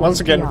Manessa. But once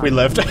again, we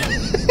lived.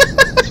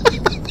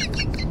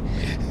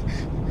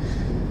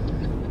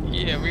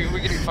 Yeah, we're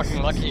getting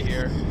fucking lucky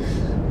here.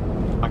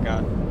 Oh my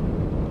god.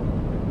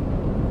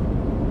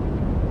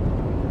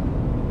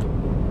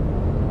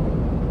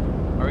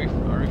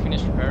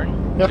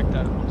 Yeah. Check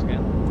that once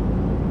again.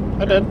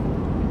 I did.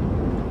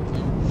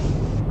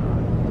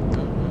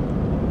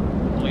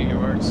 Believe your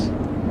words.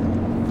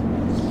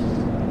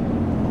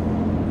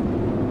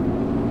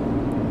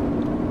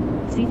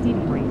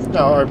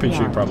 No,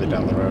 RPG probably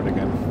down the road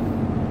again.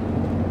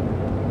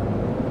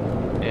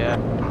 Yeah.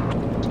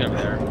 It's gonna be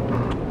there.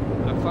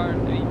 I fired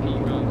an AP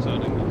round so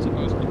I'm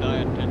supposed to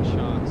die at 10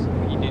 shots.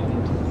 He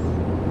didn't.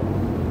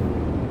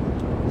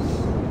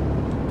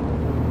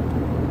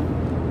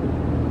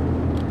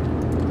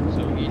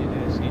 So he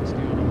needs to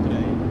do it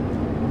today.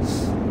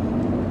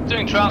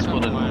 Doing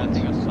transport at the I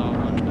think I saw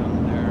one down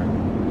there.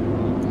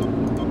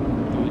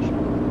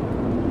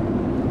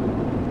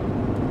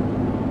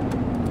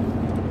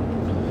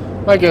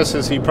 My guess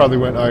is he probably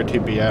went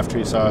RTB after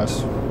he saw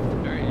us.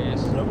 There he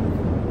is. Nope.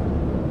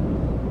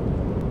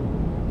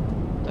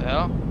 The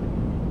hell?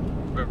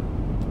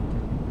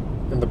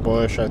 In the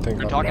bush, I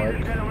think. We're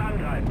talking.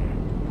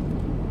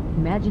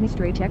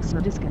 Imaginary texts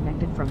are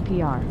disconnected from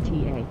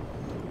PRTA.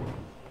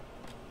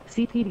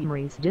 CPD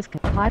Marines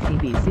disconnected.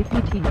 CB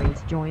CPT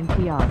Marines join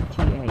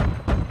PRTA.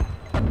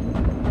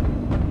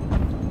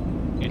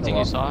 You think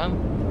you saw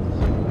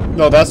him?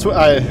 No, that's what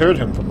I heard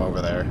him from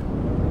over there.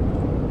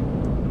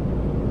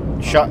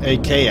 Shot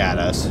AK at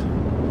us.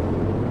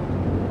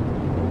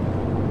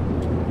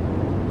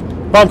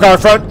 Bomb car,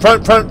 front!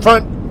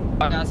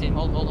 I see him.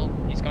 Hold.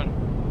 He's going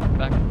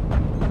back.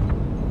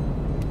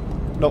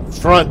 No,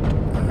 front.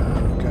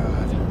 Oh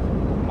god.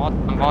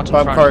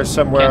 Bomb car is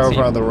somewhere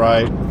over on the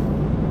right.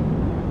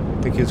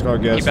 I think he's gonna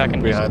get us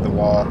from behind the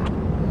wall.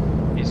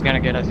 He's gonna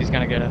get us.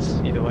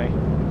 Either way.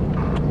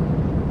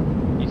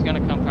 He's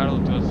gonna come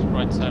parallel to us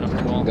right side of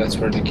the wall. That's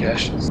where the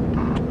cache is.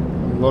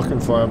 I'm looking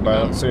for him, but I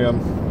don't see him.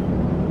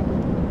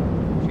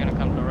 He's gonna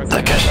come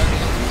directly.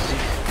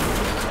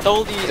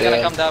 Told you he's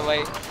gonna come that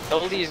way.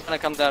 Told you he's gonna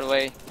come that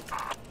way.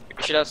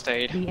 We should have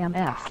stayed.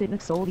 BMF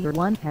Cynic Soldier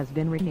 1 has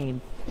been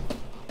renamed.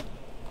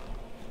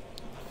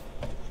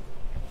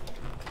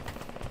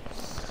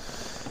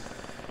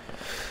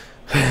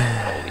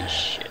 Holy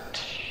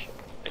shit.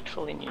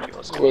 Literally knew he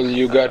was coming. Well,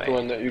 you got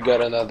one. You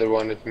got another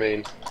one at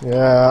main.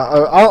 Yeah,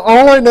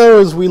 all I know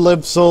is we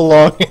lived so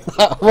long in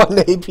that one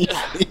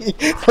APC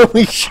that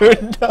we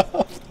shouldn't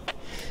have.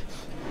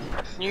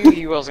 Knew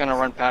he was gonna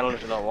run parallel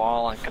to the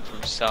wall and cut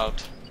from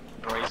south.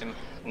 Raise him.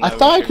 I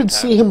thought I could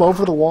see him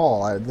over the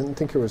wall. I didn't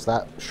think it was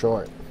that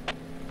short.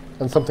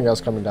 And something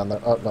else coming down there.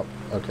 Oh, no.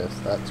 Okay,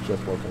 so that's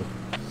just working.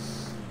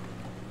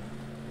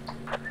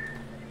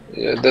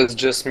 Yeah, that's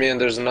just me and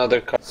there's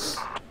another car.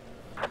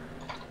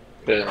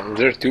 Yeah,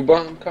 there are 2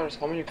 bomb cars?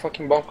 How many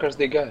fucking bomb cars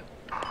they got?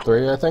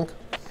 3, I think.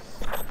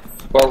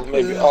 Well,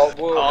 maybe all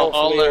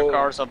their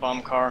cars are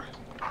bomb car.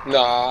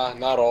 Nah,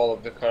 not all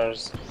of the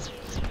cars.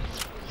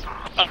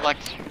 I'd like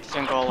to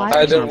think all of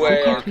Either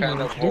way, I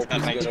kind of hope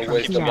he's gonna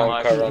waste a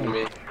bomb car on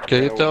me.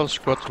 Can you tell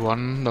Squad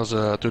 1 there's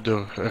to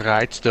the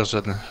right there's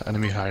an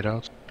enemy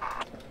hideout?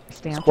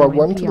 Squad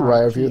 1 to the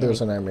right of you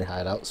there's an enemy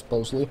hideout,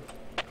 supposedly.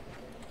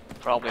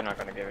 Probably not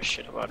gonna give a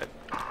shit about it.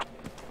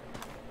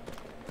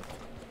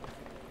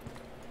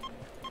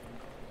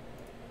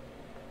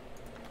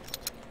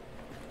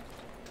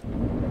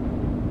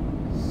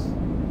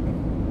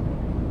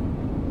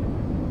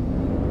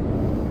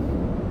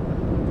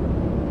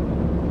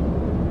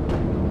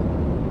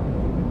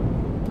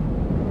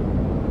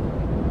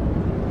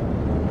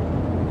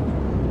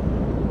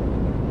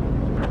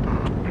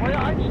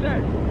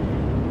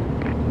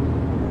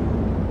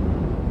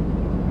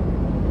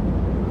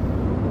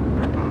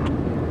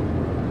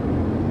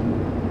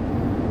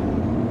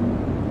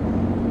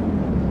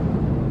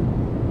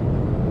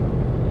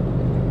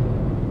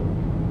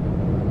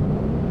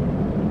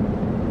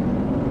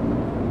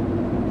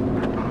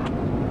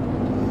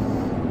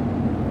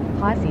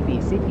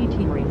 CPT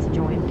Marines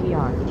join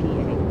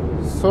PRTA.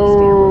 So,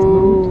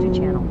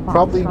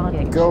 probably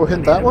go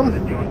hit that one?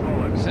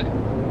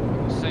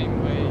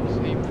 Same way,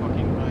 same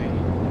fucking way.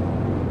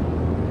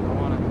 I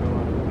wanna go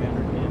out of the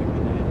banner again.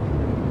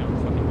 Don't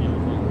fucking be on the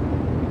phone.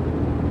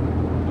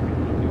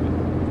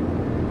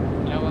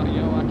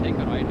 You know what, take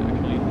the right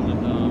actually.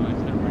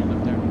 Instead of right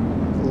up there.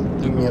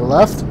 Give me a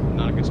left?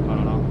 Not a good spot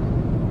at all.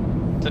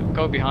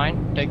 Go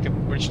behind, take the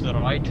bridge to the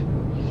right.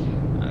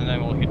 And then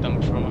we'll hit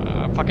them from,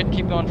 fuck it,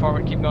 keep going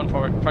forward,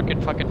 fuck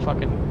it,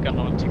 got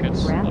no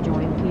tickets. Ram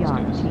join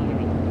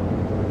PRTA.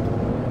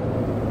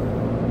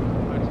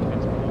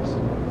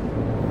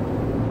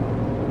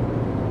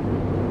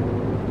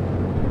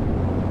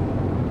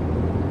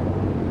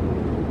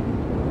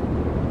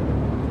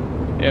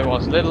 It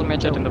was little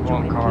midget in the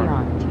wrong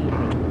car.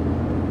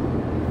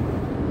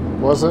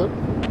 Was it?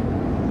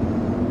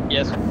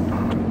 Yes.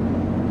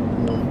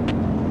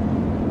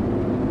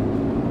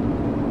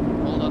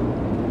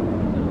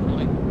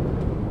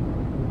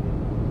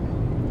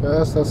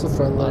 Yes, that's a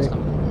friendly.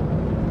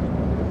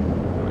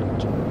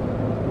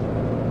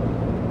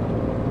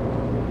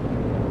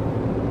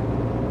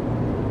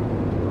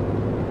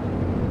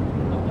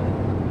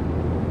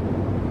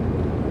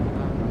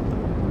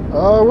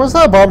 Where's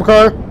that bomb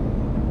car?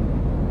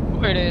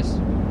 Where it is.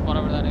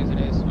 Whatever that is, it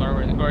is.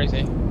 Where is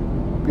he?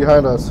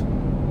 Behind us.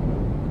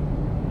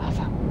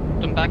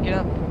 Then back it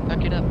up.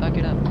 Back it up. Back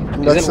it up.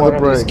 Next to the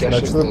bridge.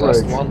 Next to the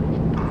bridge.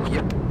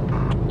 Yep.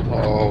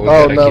 Oh,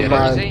 oh never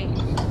mind.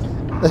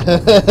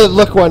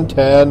 Look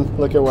 110.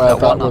 Look at where I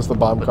thought was the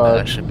bomb car.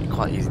 That should be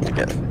quite easy to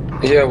get.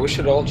 Yeah, we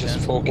should all just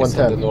focus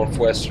on the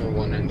northwestern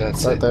one, and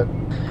that's right it. There.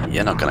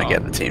 You're not gonna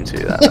get the team to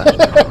do that.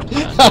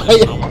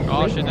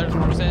 Oh shit, there's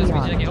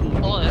SPG.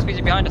 Hold on,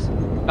 SPG behind us.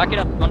 Back it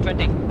up,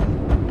 120.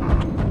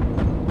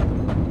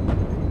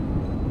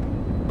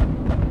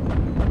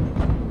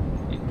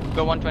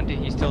 Go 120,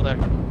 he's still there.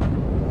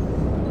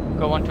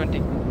 Go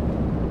 120.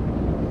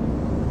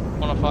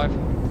 105.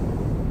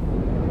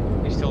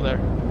 He's still there.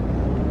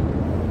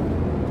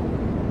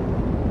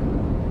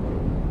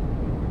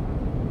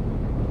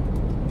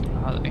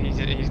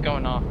 He's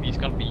going off. He's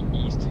gonna be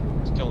east.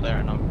 Still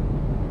there now.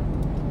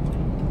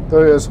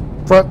 There he is.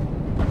 Front.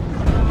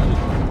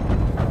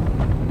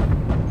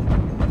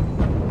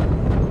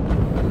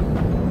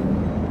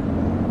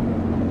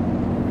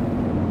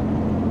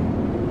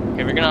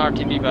 Okay, we're gonna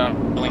RTB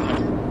battling him.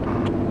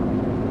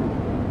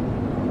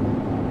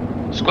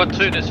 Squad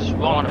 2, this is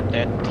one. I'm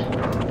dead.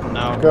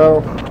 Now.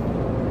 Go.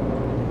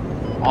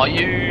 Are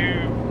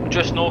you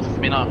just north of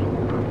me now?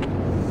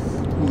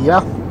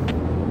 Yeah.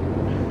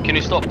 Can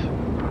you stop?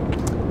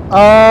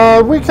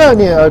 We kinda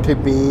need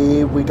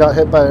RTB. We got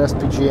hit by an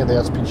SPG and the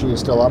SPG is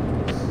still up.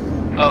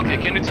 Okay,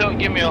 can you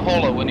give me a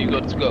holler when you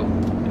got to go?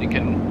 You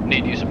can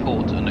need your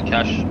support and the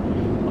cash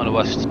on the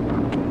west.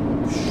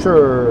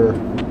 Sure.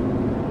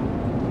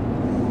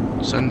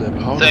 Sandeep,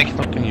 how the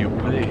fuck can you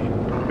play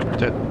with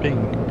that ping?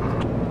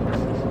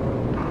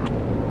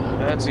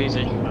 That's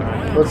easy.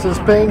 What's this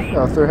ping?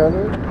 Oh,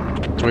 300?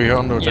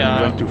 300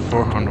 and went to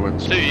 400.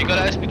 So you got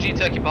an SPG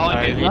techie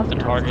behind you. I hit the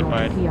target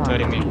by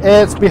 30 meters.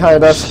 It's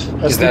behind us.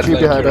 SPG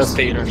behind us.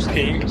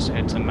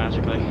 It's a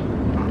magically.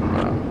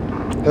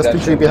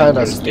 SPG behind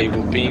us.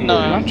 Stable ping,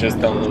 or you're just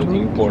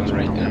downloading porn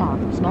right now?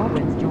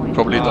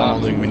 Probably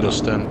downloading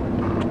Windows 10.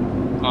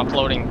 I'm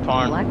uploading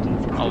porn.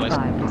 Always.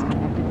 I'm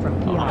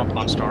up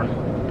on Star.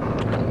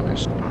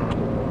 Nice.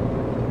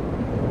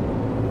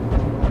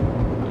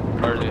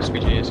 Where the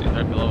SPG is, he's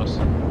right below us.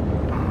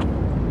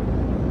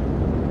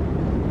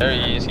 There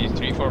he is, he's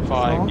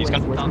 345. He's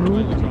gonna down the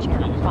right there. He's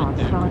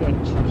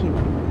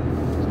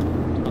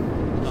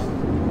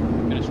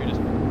gonna shoot us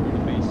in the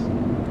face.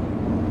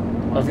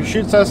 Well, if he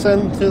shoots us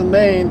into the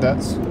main,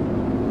 that's... He's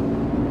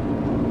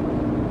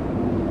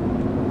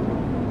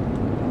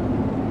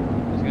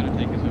gonna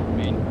take us over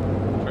main.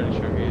 I'm pretty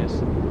sure he is.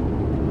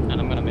 And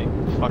I'm gonna make a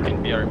fucking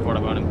BR report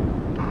about him.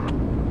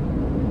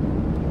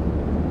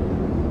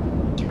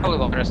 Probably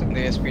won't rest in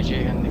the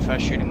SPG, and if I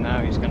shoot him now,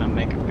 he's gonna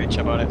make a bitch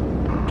about it.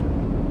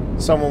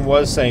 Someone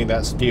was saying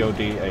that's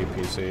DOD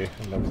APC.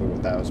 No clue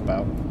what that was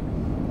about.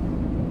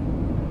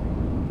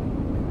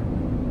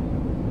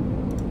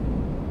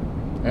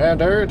 And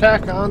air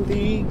attack on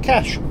the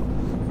cache.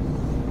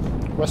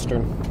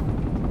 Western.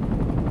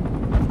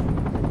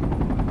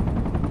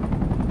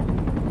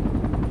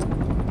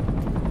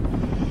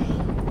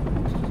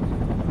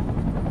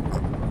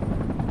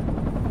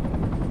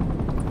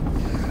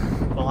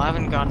 Well, I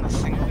haven't gotten a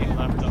single hit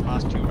left the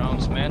last 2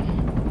 rounds, man.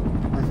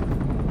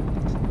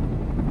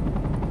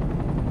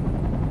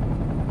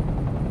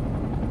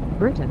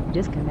 Britain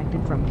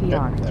disconnected from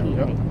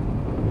PRTA.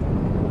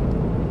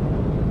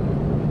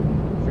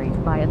 Freight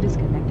via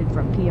disconnected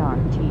from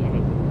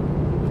PRTA.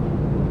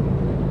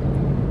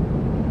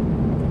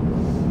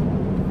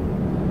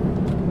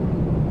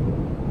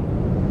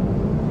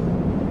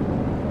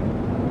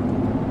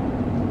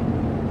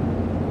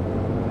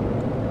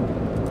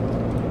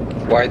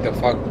 Why the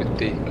fuck would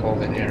they call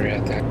an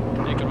area attack?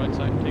 Take a right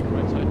side, take a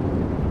right side.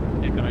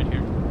 Take a right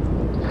here.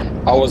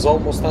 I was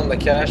almost on the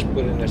cache,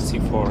 put in a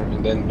C4,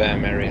 and then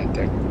bam, area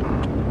attack.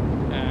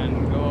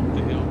 And go up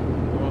the hill.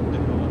 Go up the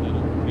hill, and then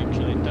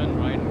actually turn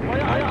right.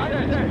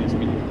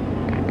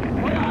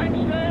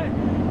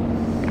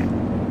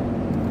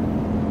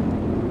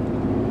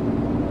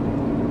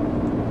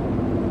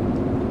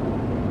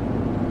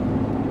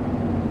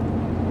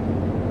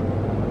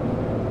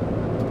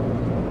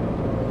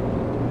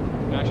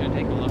 Actually,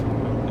 take a look.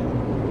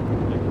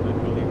 Like,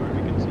 literally where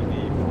we can see the.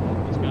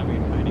 He's gonna be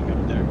hiding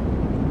up there.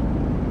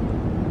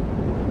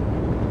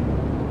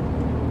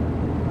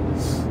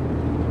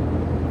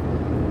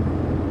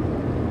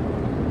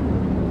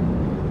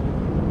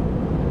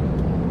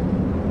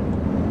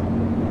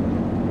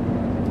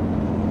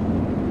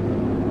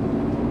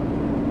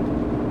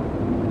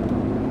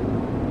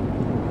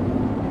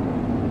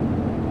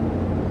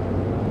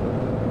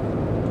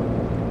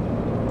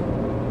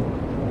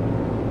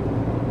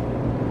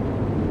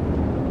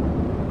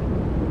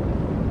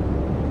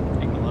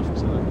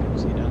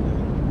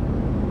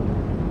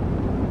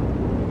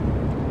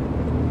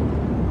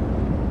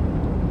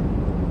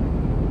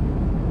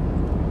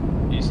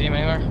 See him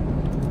anywhere?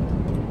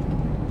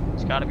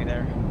 He's gotta be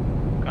there.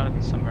 Gotta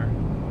be somewhere.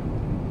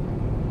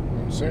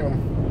 See him.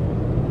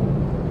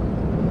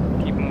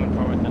 Keep moving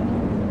forward then.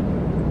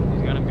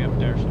 He's gotta be up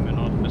there somewhere,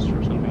 northwest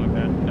or something like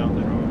that, down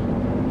the road.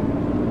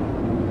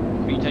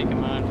 If we take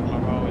him on from our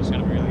row, it's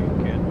gonna be really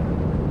good.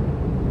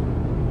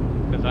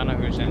 Because I know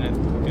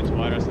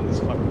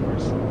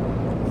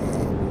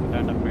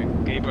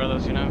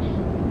you know.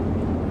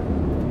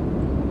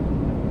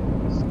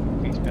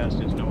 These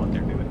bastards know what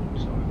they're doing,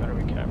 so we better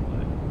be careful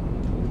with it.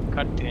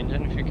 Cut the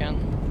engine if you can,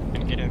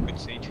 and get a good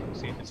seat,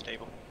 see if it's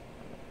stable.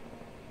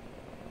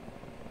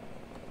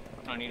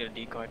 I need a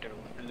decoy to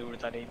lure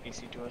that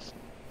APC to us.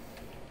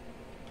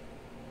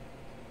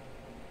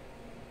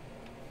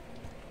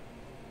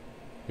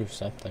 Do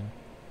something.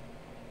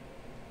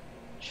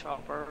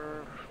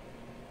 Chopper.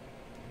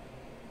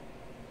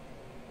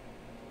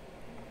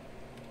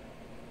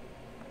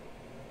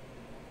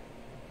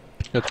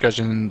 That guy is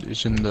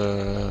in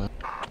the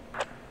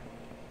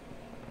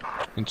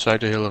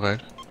inside the hill, right?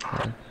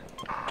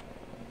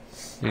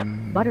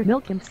 In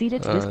Buttermilk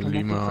conceded disconnected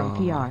Lima from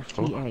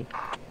PRTA.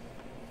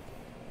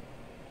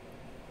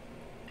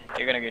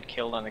 You're gonna get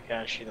killed on the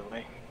cache either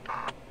way.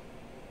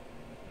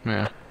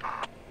 Yeah.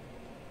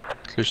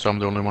 At least I'm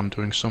the only one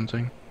doing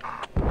something.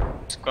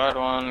 Squad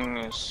 1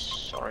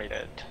 is already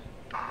dead.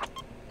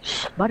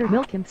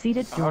 Buttermilk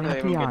conceded How do joining they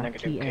even get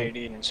negative PRTA.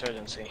 KD in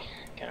insurgency?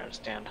 Can't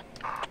understand.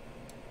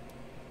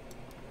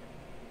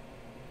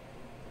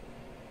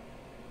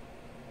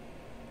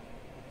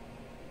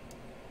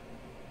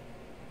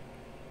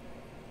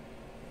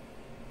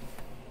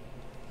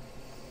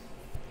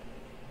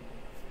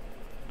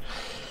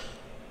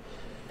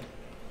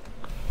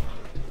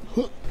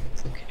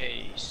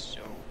 Okay,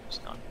 so it's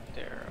not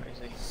there, is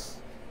he?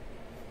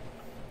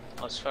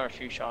 Let's fire a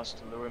few shots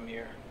to lure him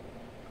here.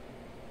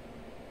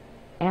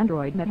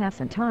 Android Met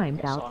hasn't timed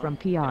Yes, out from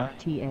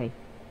PRTA.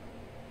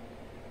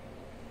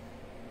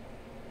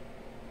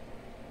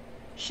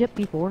 Ship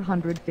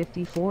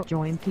B454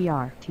 join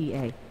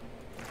PRTA.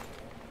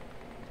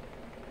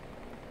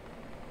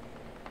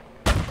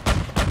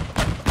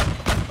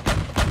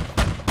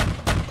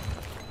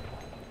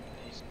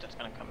 He's just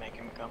gonna come make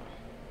him come.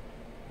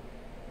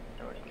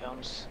 There he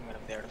comes. I'm gonna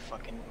dare to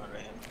fucking murder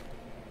him.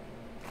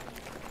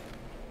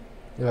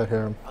 Yeah, I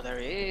hear him. Oh, there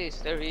he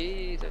is, there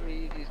he is, there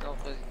he is. He's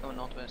going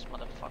northwest,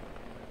 motherfucker.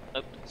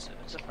 Nope, it's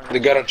a friend. They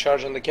got a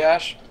charge on the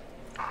cache?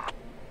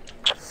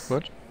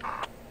 What?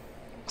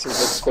 Seems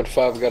like Squad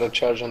 5 got a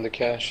charge on the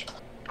cache.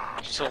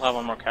 You still have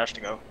one more cache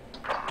to go.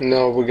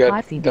 No, we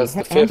got. That's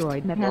the 5th.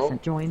 Android Met No?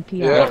 hasn't joined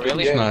PRTA. Yeah,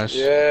 really? Yeah, Nice.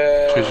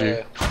 Yeah.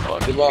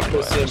 GG.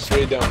 Democracy and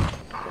freedom.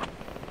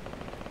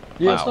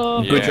 Yes.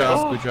 Wow. Good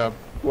job. Good job.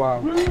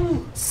 Wow.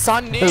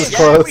 Sunny! That was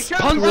close.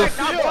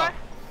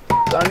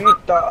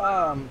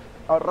 Sanita,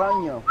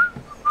 Araño.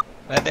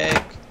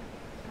 Medic.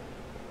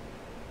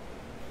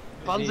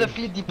 Panzer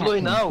fleet deploy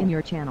now. In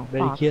your channel,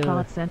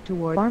 Foxtrot sent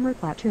toward Armor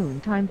Platoon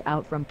timed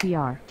out from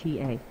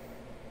PRTA.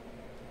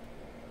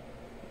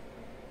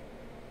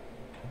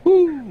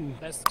 Woo!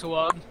 That's 2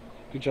 on.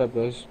 Good job,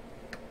 guys.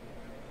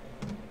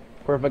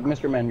 Perfect,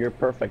 Mr. Man. You're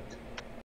perfect.